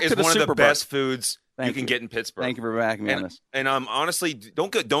I go Burger back is to the one Super of the best foods you can get in Pittsburgh. Thank you for backing me on this. And honestly,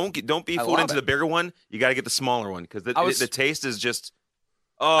 don't be fooled into the bigger one. You got to get the smaller one because the taste is just.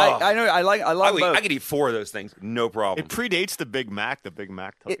 Oh, I know. I love both. I could eat 4 of those things, no problem. It predates the Big Mac. The Big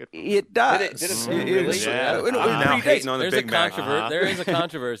Mac took it. It does. Did it really? It now hating on the Big Mac. There is a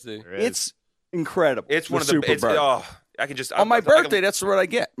controversy. It's incredible. It's one of the Super Burger. I can just on my birthday. That's what I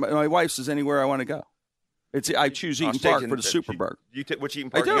get. My wife says anywhere I want to go. I choose Eaton Park for the Super Burger. Which Eaton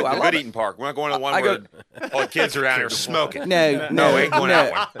Park? I do. I love good Eaton Park. We're not going to the one where all the kids are down here smoking. No, ain't going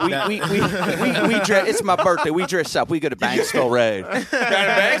that one. We dress. It's my birthday. We dress up. We go to Banksville Road.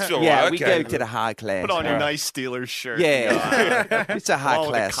 Banksville. Yeah, okay. we go to the high class. Put on your nice Steelers shirt. Yeah, it's a high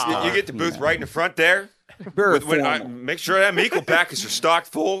class. You get the booth right in the front there. Make sure that equal packets are stocked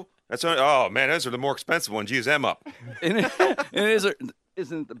full. Oh man, those are the more expensive ones. Use them up. And isn't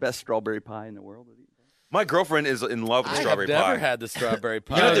it the best strawberry pie in the world? My girlfriend is in love with strawberry pie. I've never had the strawberry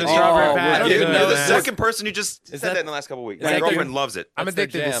pie. The strawberry pie. I don't even know the second person who just said that in the last couple of weeks. My girlfriend loves it. I'm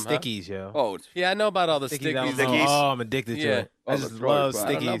addicted to stickies, yo. Oh, yeah, I know about all the stickies. Oh, I'm addicted to it. I just love stickies.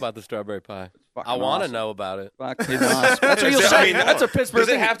 I don't know about the strawberry pie. I want to know about it. That's what you'll say. That's a Pittsburgh Does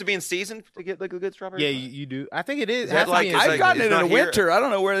it thing. have to be in season to get a good strawberry Yeah, pie? you do. I think it is. I've gotten it in the winter. I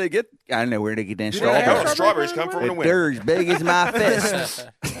don't know where they get. I don't know where they get them strawberries. Strawberries come from in the winter. They're as big as my fist.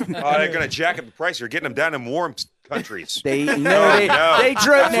 They're going to jack up the price. You're getting them down in warm countries. They grow. That's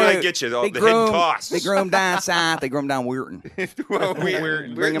where they get you. The hidden costs. They grow them down south. They grow them down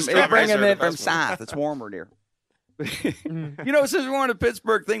Weirton. Bring them in from south. It's warmer there. Since we're on a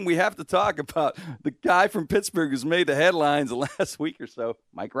Pittsburgh thing, we have to talk about the guy from Pittsburgh who's made the headlines the last week or so,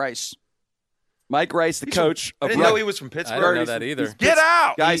 Mike Rice. Mike Rice, the coach of I didn't know he was from Pittsburgh. I didn't know that either. Get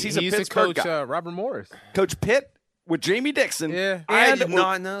out! Guys, he's a Pittsburgh coach guy. Robert Morris. Coach Pitt with Jamie Dixon. Yeah. I did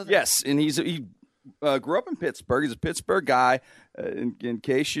not know that. Yes, and he grew up in Pittsburgh. He's a Pittsburgh guy. In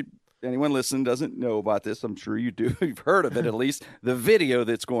case anyone listening doesn't know about this, I'm sure you do. You've heard of it at least. The video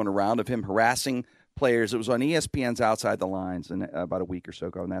that's going around of him harassing players. It was on ESPN's Outside the Lines about a week or so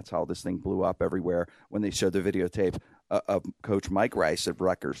ago, and that's how this thing blew up everywhere when they showed the videotape of Coach Mike Rice at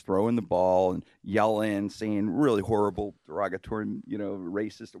Rutgers throwing the ball and yelling, saying really horrible, derogatory,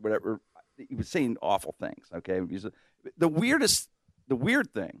 racist or whatever. He was saying awful things. Okay, the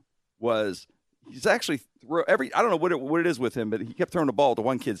weird thing was he's actually I don't know what it is with him, but he kept throwing the ball to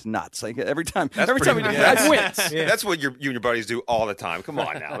one kid's nuts. Like every time he wins. Yeah. That's what you and your buddies do all the time. Come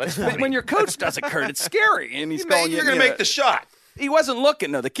on now. That's funny. When your coach does it, Kurt, it's scary, and he's calling you're going to make the shot. He wasn't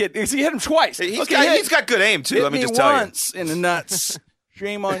looking though. The kid, he hit him twice. He's got good aim too. Let me just tell you. Hit me once in the nuts.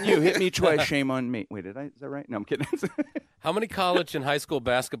 Shame on you. Hit me twice. Shame on me. Wait, is that right? No, I'm kidding. How many college and high school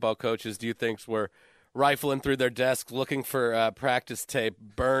basketball coaches do you think were rifling through their desks looking for practice tape,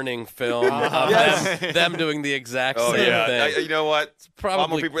 burning film of them doing the exact same thing? You know what?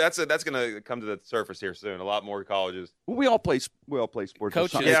 Probably people, that's going to come to the surface here soon. A lot more colleges. Well, we all play sports.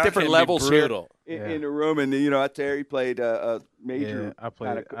 Coaches There's different levels brutal. Here in the room, and Terry played a major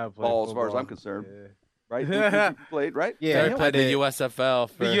ball as far as I'm concerned. Yeah. Right? You played, right? Yeah, Terry played the USFL.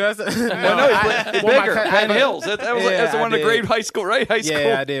 The USFL. No, he played bigger. Penn Hills. That was one of the great high school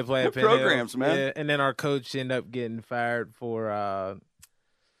Yeah, I did play at Penn programs, Hills. Man. Yeah. And then our coach ended up getting fired for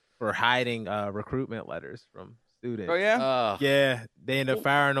hiding recruitment letters from students. Oh, yeah? Yeah, they ended up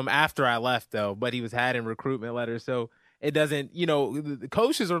firing him after I left, though, but he was hiding recruitment letters, so it doesn't, the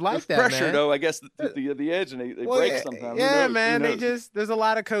coaches are like that, pressure, man. though, I guess, the edge, and they break sometimes. Yeah, man, there's a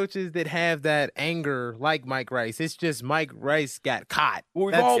lot of coaches that have that anger like Mike Rice. It's just Mike Rice got caught. Well,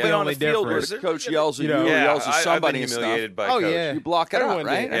 we've all been on the field where the coach yells at you, or yells at somebody I've been humiliated by coach. coach. Yeah. You block it out,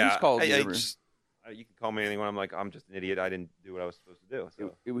 right? Yeah. He's called you can call me anyone. I'm like, I'm just an idiot. I didn't do what I was supposed to do.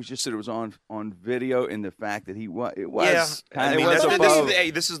 So. It was just that it was on video, and the fact that it was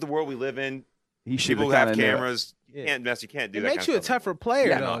this is the world we live in. he should people have cameras. You can't mess. You can't do that. It makes you a tougher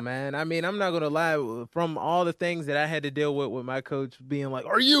player, though, man. I mean, I'm not gonna lie. From all the things that I had to deal with my coach being like,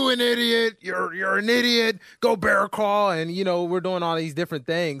 "Are you an idiot? You're an idiot. Go bear crawl," and we're doing all these different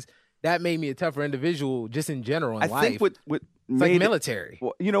things. That made me a tougher individual, just in general in life. I think what it's like military.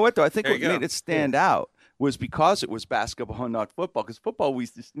 Well, you know what though? I think what made it stand out was because it was basketball and not football. Because football, we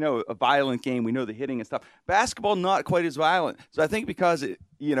just a violent game. We know the hitting and stuff. Basketball, not quite as violent. So I think because it,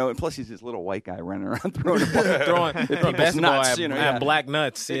 and plus he's this little white guy running around throwing the ball, throwing basketball at black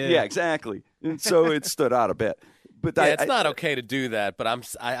nuts. Yeah, exactly. And so it stood out a bit. But it's not okay to do that. But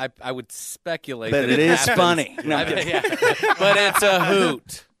I would speculate that it is happens. funny. No, but it's a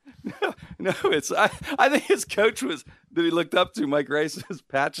hoot. No, it's. I think his coach was that he looked up to. Mike Rice was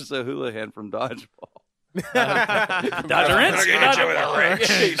Patches O'Houlihan from dodgeball. That's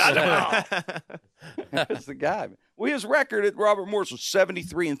the guy. Well, his record at Robert Morris was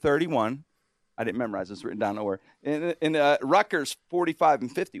 73-31. I didn't memorize this; written down nowhere. And Rutgers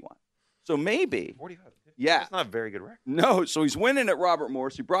 45-51. So maybe 45. Yeah, that's not a very good record. No, so he's winning at Robert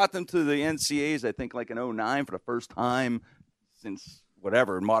Morris. He brought them to the NCAAs, I think, like in 2009 for the first time since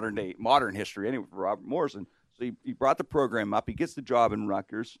whatever modern history anyway for Robert Morris. And so he brought the program up. He gets the job in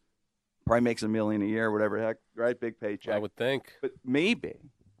Rutgers. Probably makes $1 million a year, whatever the heck, right? Big paycheck. I would think. But maybe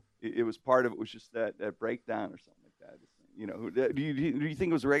it was part of it was just that breakdown or something like that. Do you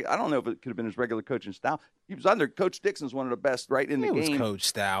think it was I don't know if it could have been his regular coaching style. He was under Coach Dixon's one of the best right in the game. It was Coach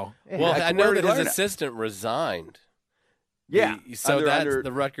style. Well, I know that his assistant resigned. Yeah. So that's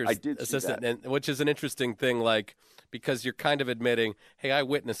the Rutgers assistant, and, which is an interesting thing, because you're kind of admitting, hey, I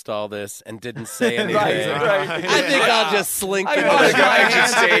witnessed all this and didn't say anything. Right. I think I'll just slink I'm going to go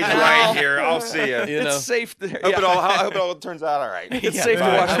exit stage right here. I'll see you. It's safe. I hope it all turns out all right. It's safe to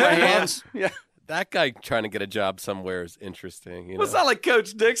wash my hands. Yeah. That guy trying to get a job somewhere is interesting. Well, it's not like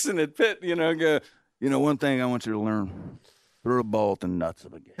Coach Dixon at Pitt, go, one thing I want you to learn. Throw the ball at the nuts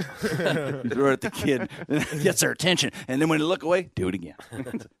of a kid. You throw it at the kid, gets their attention. And then when they look away, do it again.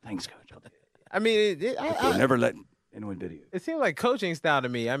 Thanks, Coach. I'll do it. I mean, I'll never let anyone do it. It seems like coaching style to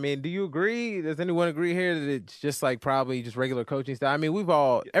me. I mean, do you agree? Does anyone agree here that it's just probably just regular coaching style? I mean,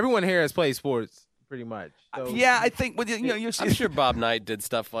 everyone here has played sports pretty much. So. Yeah, I think, I'm sure Bob Knight did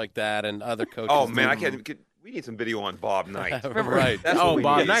stuff like that and other coaches. Oh, man, we need some video on Bob Knight. Right.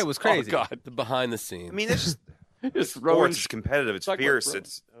 Bob Knight was crazy. Oh, God. The behind the scenes. I mean, it's just sports is competitive. It's fierce.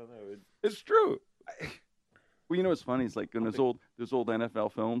 It's true. Well, what's funny? It's like in those old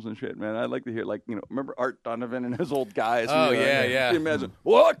NFL films and shit, man. I'd like to hear, remember Art Donovan and his old guys? Oh, yeah. Can you imagine?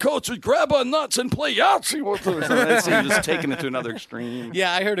 Well, our coach would grab on nuts and play Yahtzee with them. That's just taking it to another extreme.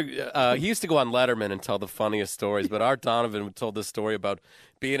 Yeah, I heard he used to go on Letterman and tell the funniest stories, but Art Donovan told this story about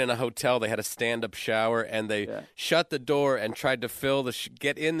being in a hotel. They had a stand-up shower, and they shut the door and tried to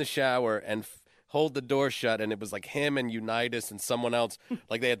get in the shower and hold the door shut, and it was like him and Unitas and someone else.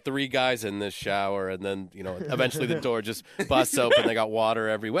 Like they had 3 guys in this shower, and then eventually the door just busts open. They got water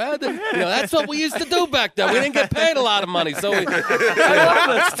everywhere. That's what we used to do back then. We didn't get paid a lot of money, so I love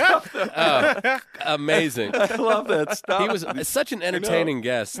that stuff. Amazing. I love that stuff. He was such an entertaining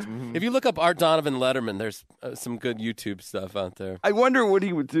guest. If you look up Art Donovan Letterman, there's some good YouTube stuff out there. I wonder what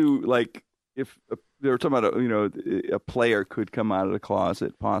he would do, if they were talking about a player could come out of the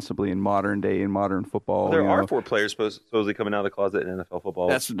closet possibly in modern football. Well, there are 4 players supposedly coming out of the closet in NFL football.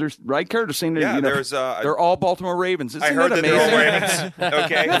 There's right, Curtis. There's they're all Baltimore Ravens. I heard that they're all Ravens.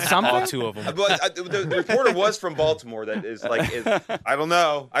 Okay, all 2 of them. But the reporter was from Baltimore. That is I don't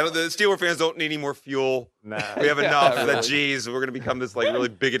know. The Steeler fans don't need any more fuel. Nah, we have enough. That we're going to become this really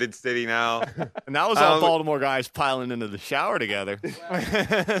bigoted city now. And that was all Baltimore guys piling into the shower together.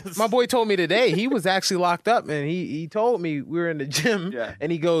 My boy told me today he was actually locked up, and he told me we were in the gym,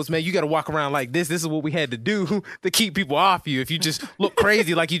 and he goes, man, you got to walk around like this. This is what we had to do to keep people off you. If you just look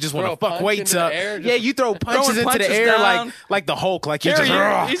crazy, like you just want to fuck weights up. You throw punches into the air like the Hulk, like you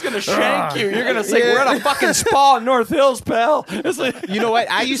just. He's going to shank you. You're going to say, we're at a fucking spa in North Hills, pal. You know what?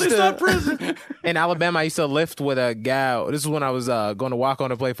 I used to prison. In Alabama, I used to lift with a guy. This is when I was going to walk on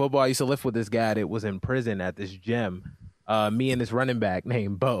to play football. I used to lift with this guy that was in prison at this gym. Me and this running back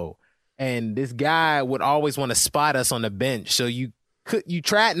named Bo. And this guy would always want to spot us on the bench. So you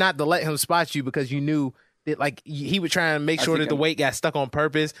tried not to let him spot you because you knew that he would try and make sure that the weight got stuck on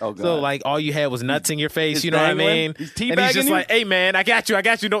purpose. Oh, so all you had was nuts in your face. You know what I mean? He's just like, hey man, I got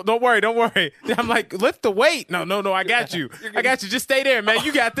you. Don't worry. I'm like, lift the weight. No, I got you. I got you. Just stay there, man.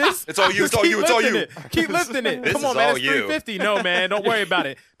 You got this. It's all you. It's all you. Keep lifting it. Come on, man. It's 350. No, man. Don't worry about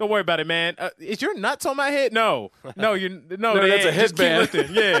it. Don't worry about it, man. Is your nuts on my head? No, that's a headband.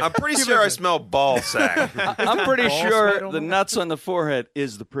 Yeah, I'm pretty sure I smell ball sack. I'm pretty sure the nuts on the forehead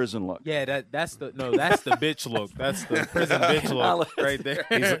is the prison look. Yeah, that's the bitch look. That's the prison bitch look right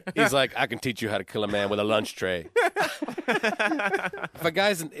there. He's like, I can teach you how to kill a man with a lunch tray. If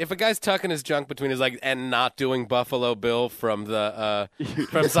a guy's tucking his junk between his legs and not doing Buffalo Bill from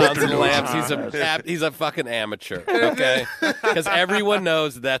Silence of the Lambs, he's a fucking amateur. Okay, because everyone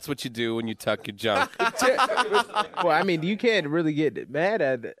knows that's what you do when you tuck your junk. Well, I mean, you can't really get mad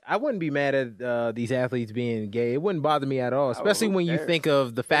at it. I wouldn't be mad at these athletes being gay. It wouldn't bother me at all, especially when you think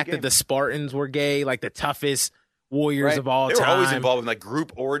of the fact that the Spartans were gay, like the toughest warriors of all time. They were always involved in like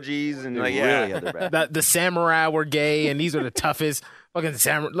group orgies and the samurai were gay, and these are the toughest fucking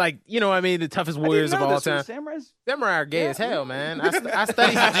samurai. Like, you know what I mean? The toughest warriors of all time. Samurai are gay as hell, man. I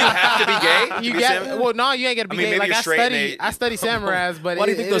study. Do you have to be gay? Well, no, you ain't got to be gay. Like I study samurais, but why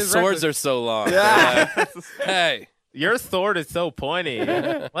do you think those swords are so long? Yeah. Hey, your sword is so pointy.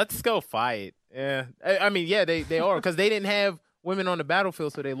 Let's go fight. Yeah, I mean, yeah, they are, because they didn't have women on the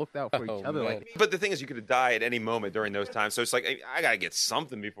battlefield, so they looked out for each other. Like, but the thing is, you could have died at any moment during those times. So it's like, I gotta get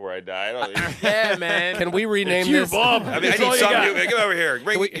something before I die. Yeah, man. Can we rename this? Bob. I mean, I need something. Come over here.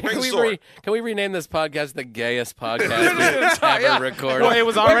 Bring the sword. Can we rename this podcast the gayest podcast we've ever recorded? Well, it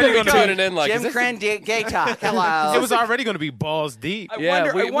was already going to tuning in like Jim Crenn Gay Talk. Hello. It was already going to be balls deep. We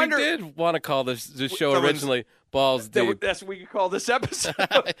did want to call this show originally Balls Deep. That's what we could call this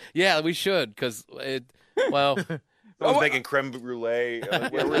episode. Yeah, we should, because Someone's making creme brulee.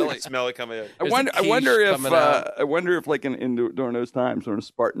 Really smell it coming. I wonder if like during those times, during the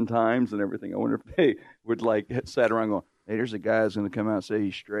Spartan times and everything, I wonder if they would like sat around going, "Hey, there's a guy who's going to come out and say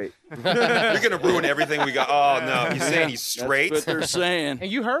he's straight." You're going to ruin everything we got. Oh no, he's saying he's straight. That's what they're saying.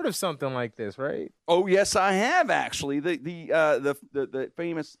 And you heard of something like this, right? Oh yes, I have actually. The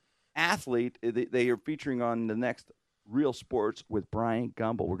famous athlete they are featuring on the next Real Sports with Bryant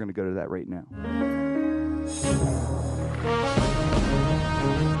Gumbel. We're going to go to that right now.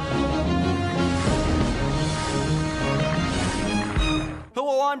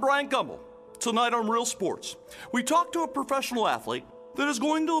 Hello, I'm Bryant Gumbel. Tonight on Real Sports, we talk to a professional athlete that is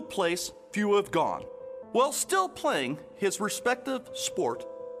going to a place few have gone. While still playing his respective sport,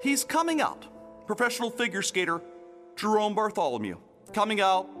 he's coming out. Professional figure skater Jerome Bartholomew, coming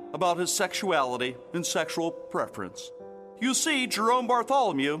out about his sexuality and sexual preference. You see, Jerome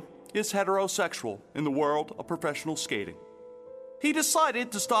Bartholomew is heterosexual in the world of professional skating. He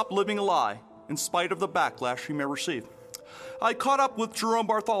decided to stop living a lie in spite of the backlash he may receive. I caught up with Jerome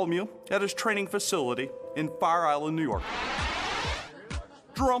Bartholomew at his training facility in Fire Island, New York.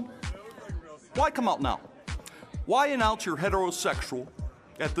 Jerome, why come out now? Why announce you're heterosexual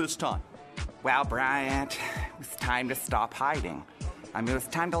at this time? Well, Bryant, it's time to stop hiding. I mean, it's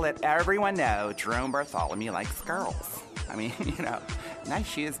time to let everyone know Jerome Bartholomew likes girls. I mean, nice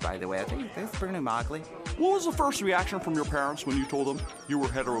shoes, by the way. I think those Bruno Magli. What was the first reaction from your parents when you told them you were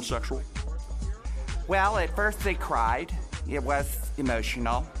heterosexual? Well, at first they cried. It was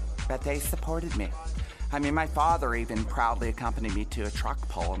emotional, but they supported me. I mean, my father even proudly accompanied me to a truck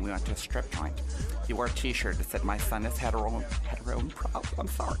pull, and we went to a strip joint. He wore a T-shirt that said, "My son is hetero and proud." I'm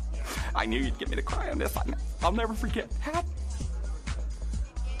sorry. I knew you'd get me to cry on this. I'll never forget.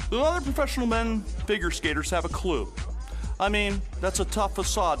 The other professional men figure skaters have a clue. I mean, that's a tough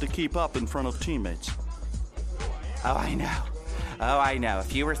facade to keep up in front of teammates. Oh, I know. A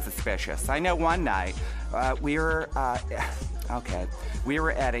few were suspicious. I know one night, we were at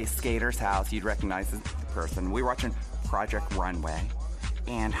a skater's house. You'd recognize the person. We were watching Project Runway,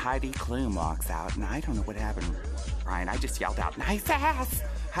 and Heidi Klum walks out, and I don't know what happened, Brian. I just yelled out, "Nice ass!"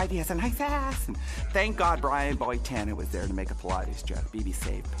 Heidi has a nice ass. And thank God Brian Boitano was there to make a Pilates joke. BB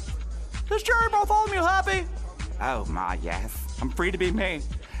saved me. Is Jerry Bartholomew happy? Oh, my, yes. I'm free to be me.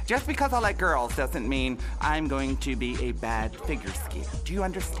 Just because I like girls doesn't mean I'm going to be a bad figure skater. Do you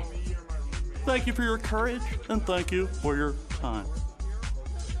understand? Thank you for your courage, and thank you for your time.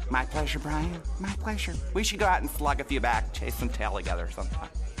 My pleasure, Brian. My pleasure. We should go out and slug a few back, chase some tail together sometime.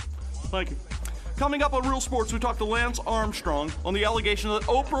 Thank you. Coming up on Real Sports, we talked to Lance Armstrong on the allegation that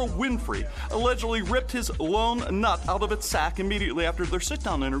Oprah Winfrey allegedly ripped his lone nut out of its sack immediately after their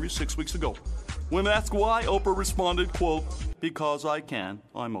sit-down interview 6 weeks ago. When asked why, Oprah responded, quote, "Because I can,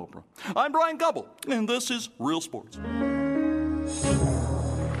 I'm Oprah." I'm Bryant Gumbel, and this is Real Sports.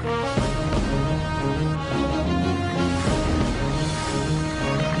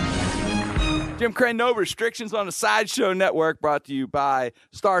 Jim Crenn, no restrictions on the Sideshow Network, brought to you by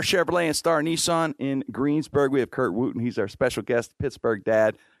Star Chevrolet and Star Nissan in Greensburg. We have Kurt Wooten. He's our special guest, Pittsburgh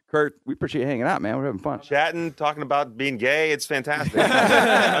dad. Kurt, we appreciate you hanging out, man. We're having fun. Chatting, talking about being gay. It's fantastic.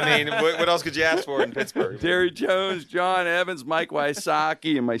 I mean, what else could you ask for in Pittsburgh? Terry Jones, John Evans, Mike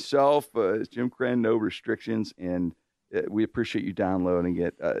Wysocki, and myself, Jim Krenn, No Restrictions, and we appreciate you downloading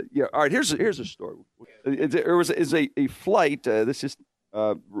it. All right, here's a story. There was a flight. This just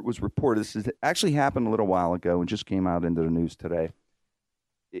was reported. This actually happened a little while ago and just came out into the news today.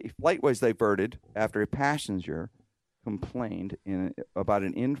 A flight was diverted after a passenger complained about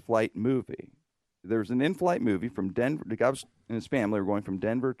an in-flight movie. There was an in-flight movie from Denver. The guy and his family were going from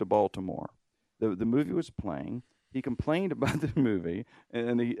Denver to Baltimore. The movie was playing. He complained about the movie,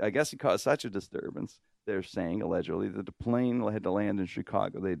 and I guess he caused such a disturbance, they're saying, allegedly, that the plane had to land in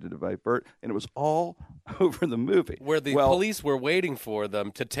Chicago. They had to divert, and it was all over the movie. Where the police were waiting for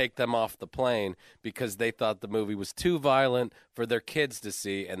them to take them off the plane because they thought the movie was too violent for their kids to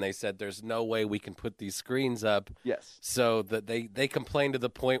see, and they said, there's no way we can put these screens up. Yes. So that they complained to the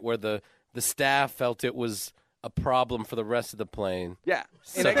point where the staff felt it was a problem for the rest of the plane. Yeah.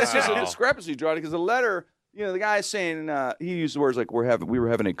 And I guess there's a discrepancy, Jordan, because the letter, the guy is saying, he used the words like we were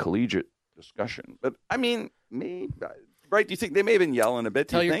having a collegiate discussion. But, I mean, right, do you think they may have been yelling a bit?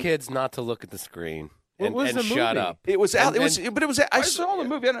 Tell your kids not to look at the screen. And shut up. It was. I saw the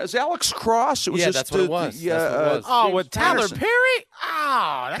movie. It was Alex Cross. It was that's what it was. With Tyler Perry.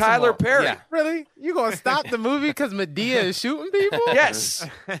 That's Tyler Perry. Yeah. Really? You gonna stop the movie because Medea is shooting people? Yes,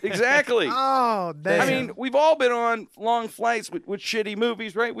 exactly. Oh, damn. I mean, we've all been on long flights with shitty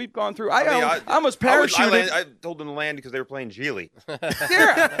movies, right? We've gone through. I almost parachuted. I told them to land because they were playing Geely.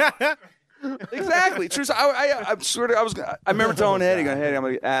 Yeah. Exactly. True. So I remember telling Eddie, I'm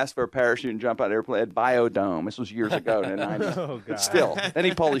going to ask for a parachute and jump out of the airplane at Biodome. This was years ago in the 90s. Oh, God. But still,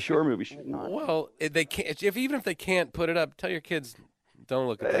 any Pauly Shore movie should not. Well, they can't. Even if they can't put it up, tell your kids don't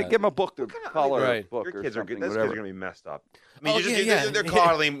look at that. Give them a book to color a book. Your kids or are good. Those kids are going to be messed up. I mean, they're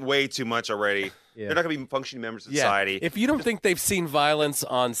coddling way too much already. Yeah. They're not going to be functioning members of society. If you don't think they've seen violence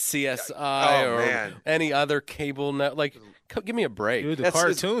on CSI or any other cable net, give me a break. Dude, the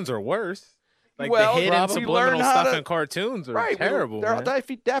cartoons are worse. The hidden subliminal stuff in cartoons are terrible.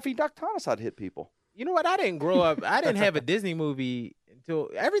 Daffy Duck taught us how to hit people. You know what? I didn't grow up. I didn't have a Disney movie until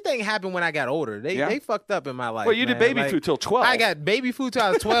everything happened when I got older. They fucked up in my life. Well, you did baby food till 12. I got baby food till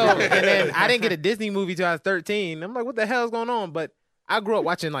I was 12, and then I didn't get a Disney movie till I was 13. I'm like, what the hell is going on? But I grew up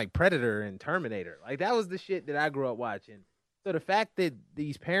watching Predator and Terminator. That was the shit that I grew up watching. So the fact that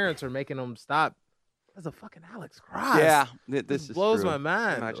these parents are making them stop, that's a fucking Alex Cross. Yeah, this blows my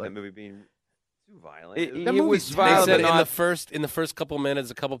mind. Imagine that movie being violent. It was violent. They said in the first couple minutes,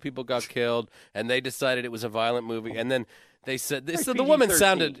 a couple people got killed, and they decided it was a violent movie. And then they said, the woman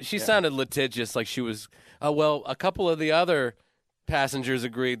sounded litigious, like she was. A couple of the other passengers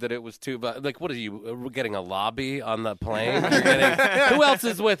agreed that it was too. What are you getting a lobby on the plane? Who else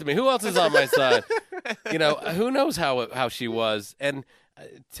is with me? Who else is on my side? Who knows how she was and.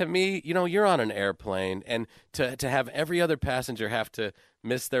 To me, you're on an airplane, and to have every other passenger have to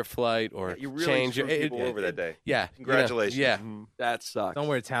miss their flight or you really change people over that day. Yeah, congratulations. That sucks. Don't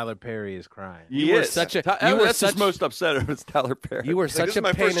worry, Tyler Perry is crying. That's his most upset was Tyler Perry. You were such a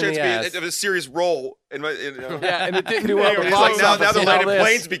pain in the ass. Of a serious role in my. And it didn't do well. Now they're landing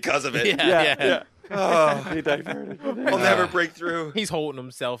planes because of it. Yeah. He diverted. I'll never break through. He's holding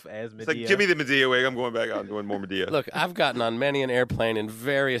himself as Medea. Give me the Medea wig. I'm going back out and doing more Medea. Look, I've gotten on many an airplane in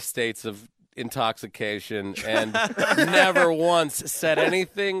various states of intoxication and never once said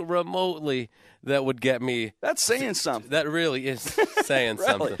anything remotely that would get me. That's saying something. That really is saying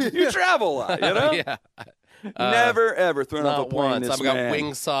something. You travel a lot, Yeah. Never ever thrown off a plane. I've got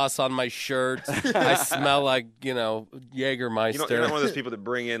wing sauce on my shirt. I smell like Jägermeister. You're not one of those people that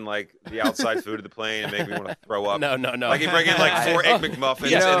bring in the outside food of the plane and make me want to throw up. No. You bring in 4 egg McMuffins.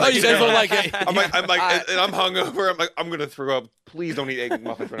 Yeah. And, you guys don't like it. I'm and I'm hungover. I'm like, I'm gonna throw up. Please don't eat egg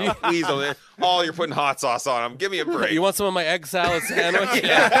McMuffins right now. Please don't. Oh, you're putting hot sauce on them. Give me a break. You want some of my egg salad sandwich?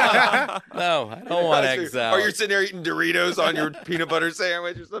 No, I don't want egg salad. Or you're sitting there eating Doritos on your peanut butter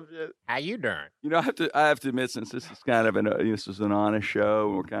sandwich or some shit. How you doing? I have to admit, since this is kind of this is an honest show,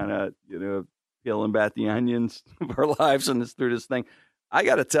 and we're kind of peeling back the onions of our lives through this thing. I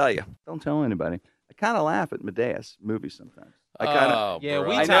got to tell you, don't tell anybody. I kind of laugh at Medea's movies sometimes. We talked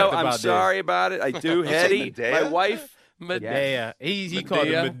about I'm sorry about it. I do, Hetty. My wife. Medea. He called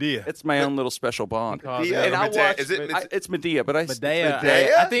it Medea. It's my own little special bond. And I watch. It's Medea, but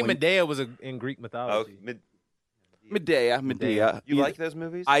Medea. I think Medea was in Greek mythology. Medea. You like those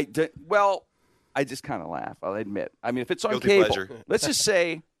movies? I just kind of laugh, I'll admit. I mean, if it's on Guilty cable, pleasure. Let's just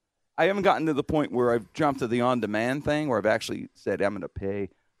say I haven't gotten to the point where I've jumped to the on-demand thing where I've actually said I'm going to pay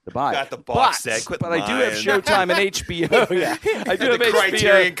to buy got it. the box set. Quit But I do have lying. Showtime and HBO. Yeah, I do have The HBO.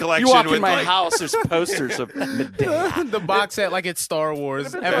 Criterion collection You walk in with, my like- house, there's posters of Medea. The box set, like it's Star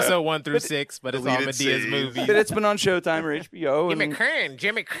Wars, episode 1 through 6, but it's all Deleted Medea's scenes. movies. But it's been on Showtime or HBO. and-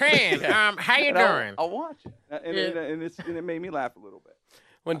 Jimmy Crane. How you and doing? I'll watch it. And it made me laugh a little bit.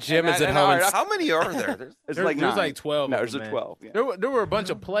 When Jim is at and home. all right, How many are there? There's There's like like 9. 12. No, of there's them, a man. 12. Yeah. There were a bunch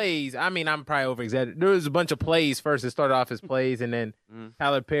of plays. I mean, I'm probably over exaggerating. There was a bunch of plays first. It started off as plays, and then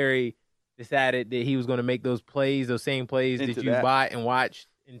Tyler Perry decided that he was going to make those plays, those same plays Into that you that. buy and watch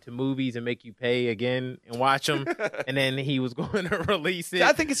into movies and make you pay again and watch them. And then he was going to release it.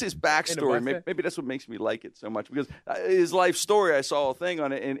 I think it's his backstory. box Maybe, set? maybe that's what makes me like it so much because his life story. I saw a thing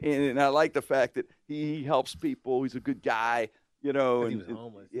on it, and I like the fact that he helps people. He's a good guy, you know. He And, was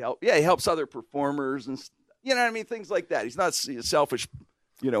homeless. he helps other performers, and you know what I mean, things like that. He's not a selfish,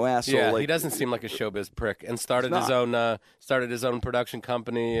 asshole. Yeah, like, he doesn't seem like a showbiz prick, and started He's his own production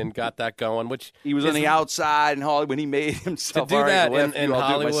company and got that going. Which He was on the outside in Hollywood when he made to himself. do All right, that well, in I'll do it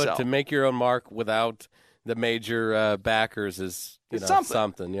Hollywood myself. to make your own mark without the major backers is It's something.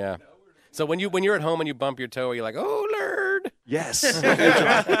 something. Yeah. So when you're at home and you bump your toe, you're like, oh Lord. Yes.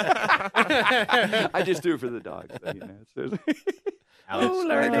 I just do it for the dogs. So, Alex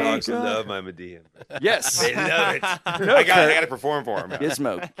My Cross. dogs love my Medea. Yes. They love it. I got to perform for them.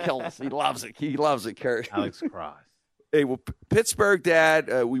 Gizmo kills. He loves it. He loves it, Kurt. Alex Cross. Hey, well, Pittsburgh,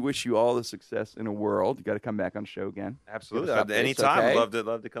 Dad, we wish you all the success in the world. You got to come back on the show again. Absolutely. Give us updates, Anytime. okay? I'd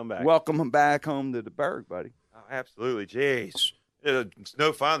love to come back. Welcome him back home to the Berg, buddy. Oh, absolutely. Jeez.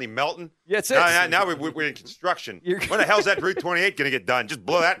 Snow finally melting. Yes, Now we're in construction. When the hell's that Route 28 going to get done? Just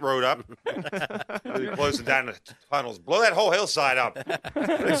blow that road up. Really closing down the tunnels. Blow that whole hillside up.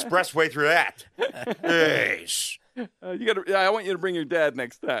 Expressway through that. Jeez. I want you to bring your dad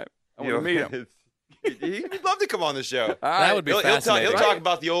next time. I want to meet him. He'd love to come on the show. That would be fascinating. He'll talk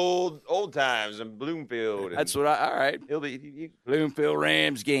about the old times in Bloomfield. That's what all right. He'll be. Bloomfield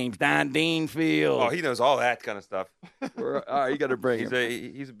Rams games, Don Dean Field. Oh, he knows all that kind of stuff. All right, you got to bring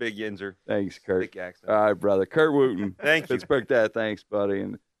him. He's a big yinzer. Thanks, Kurt. Thick accent. All right, brother. Kurt Wooten. Thank you. Pittsburgh Dad, thanks, buddy.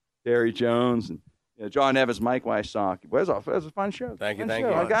 And Terry Jones and John Evans, Mike Weissock. It was a fun show. Thank you, Fun thank show,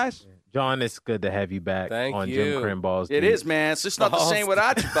 you. huh, guys? John, it's good to have you back Thank on you. Jim Crim Balls It Deep. is, man. It's just not the same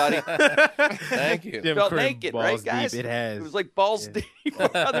without you, buddy. Thank you. Jim Felt Crim naked, Balls right, guys? Deep. It has. It was like balls deep.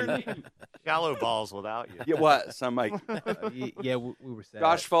 underneath. Shallow balls without you. Yeah, what? Some like Yeah, we were sad.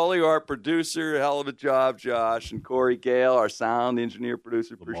 Josh Foley, our producer, hell of a job, Josh, and Corey Gale, our sound engineer,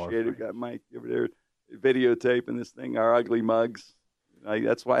 producer. Appreciate it. Got Mike over there videotaping this thing. Our ugly mugs.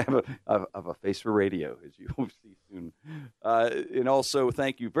 That's why I have a face for radio, as you will see soon. And also,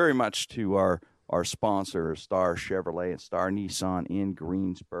 thank you very much to our sponsor, Star Chevrolet and Star Nissan in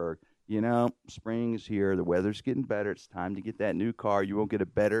Greensburg. Spring is here. The weather's getting better. It's time to get that new car. You won't get a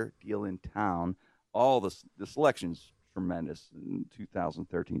better deal in town. All the selection's tremendous. In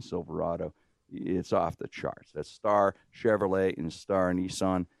 2013 Silverado, it's off the charts. That's Star Chevrolet and Star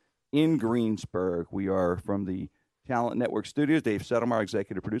Nissan in Greensburg. We are from the Talent Network Studios. Dave Settlemar,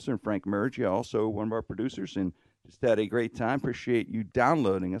 executive producer, and Frank Mergia, also one of our producers, and just had a great time. Appreciate you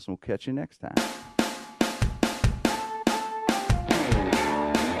downloading us, and we'll catch you next time.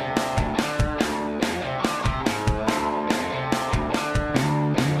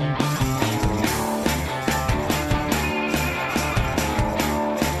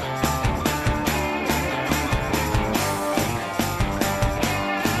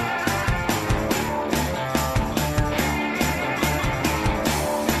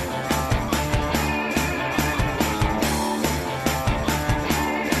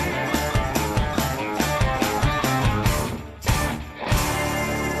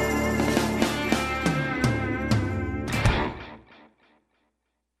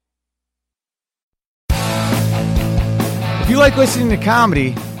 If you like listening to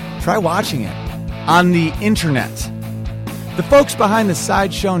comedy, try watching it on the internet. The folks behind the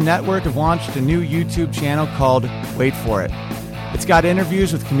Sideshow Network have launched a new YouTube channel called Wait For It. It's got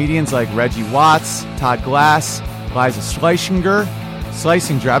interviews with comedians like Reggie Watts, Todd Glass, Liza Schlesinger.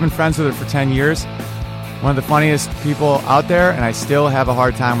 I've been friends with her for 10 years. One of the funniest people out there, and I still have a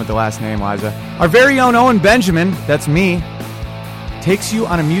hard time with the last name, Liza. Our very own Owen Benjamin, that's me, takes you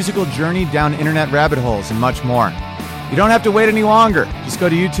on a musical journey down internet rabbit holes and much more. You don't have to wait any longer. Just go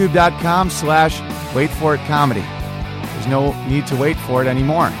to youtube.com/waitforitcomedy. There's no need to wait for it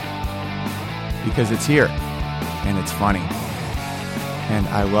anymore because it's here and it's funny. And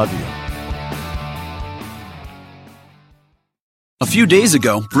I love you. A few days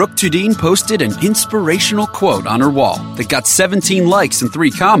ago, Brooke Tudine posted an inspirational quote on her wall that got 17 likes and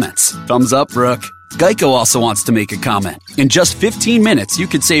 3 comments. Thumbs up, Brooke. Geico also wants to make a comment. In just 15 minutes, you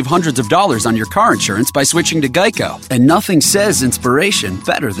could save hundreds of dollars on your car insurance by switching to Geico. And nothing says inspiration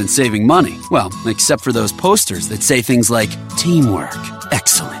better than saving money. Well, except for those posters that say things like teamwork,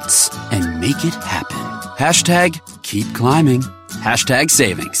 excellence, and make it happen. Hashtag keep climbing. Hashtag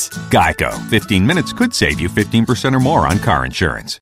savings. Geico. 15 minutes could save you 15% or more on car insurance.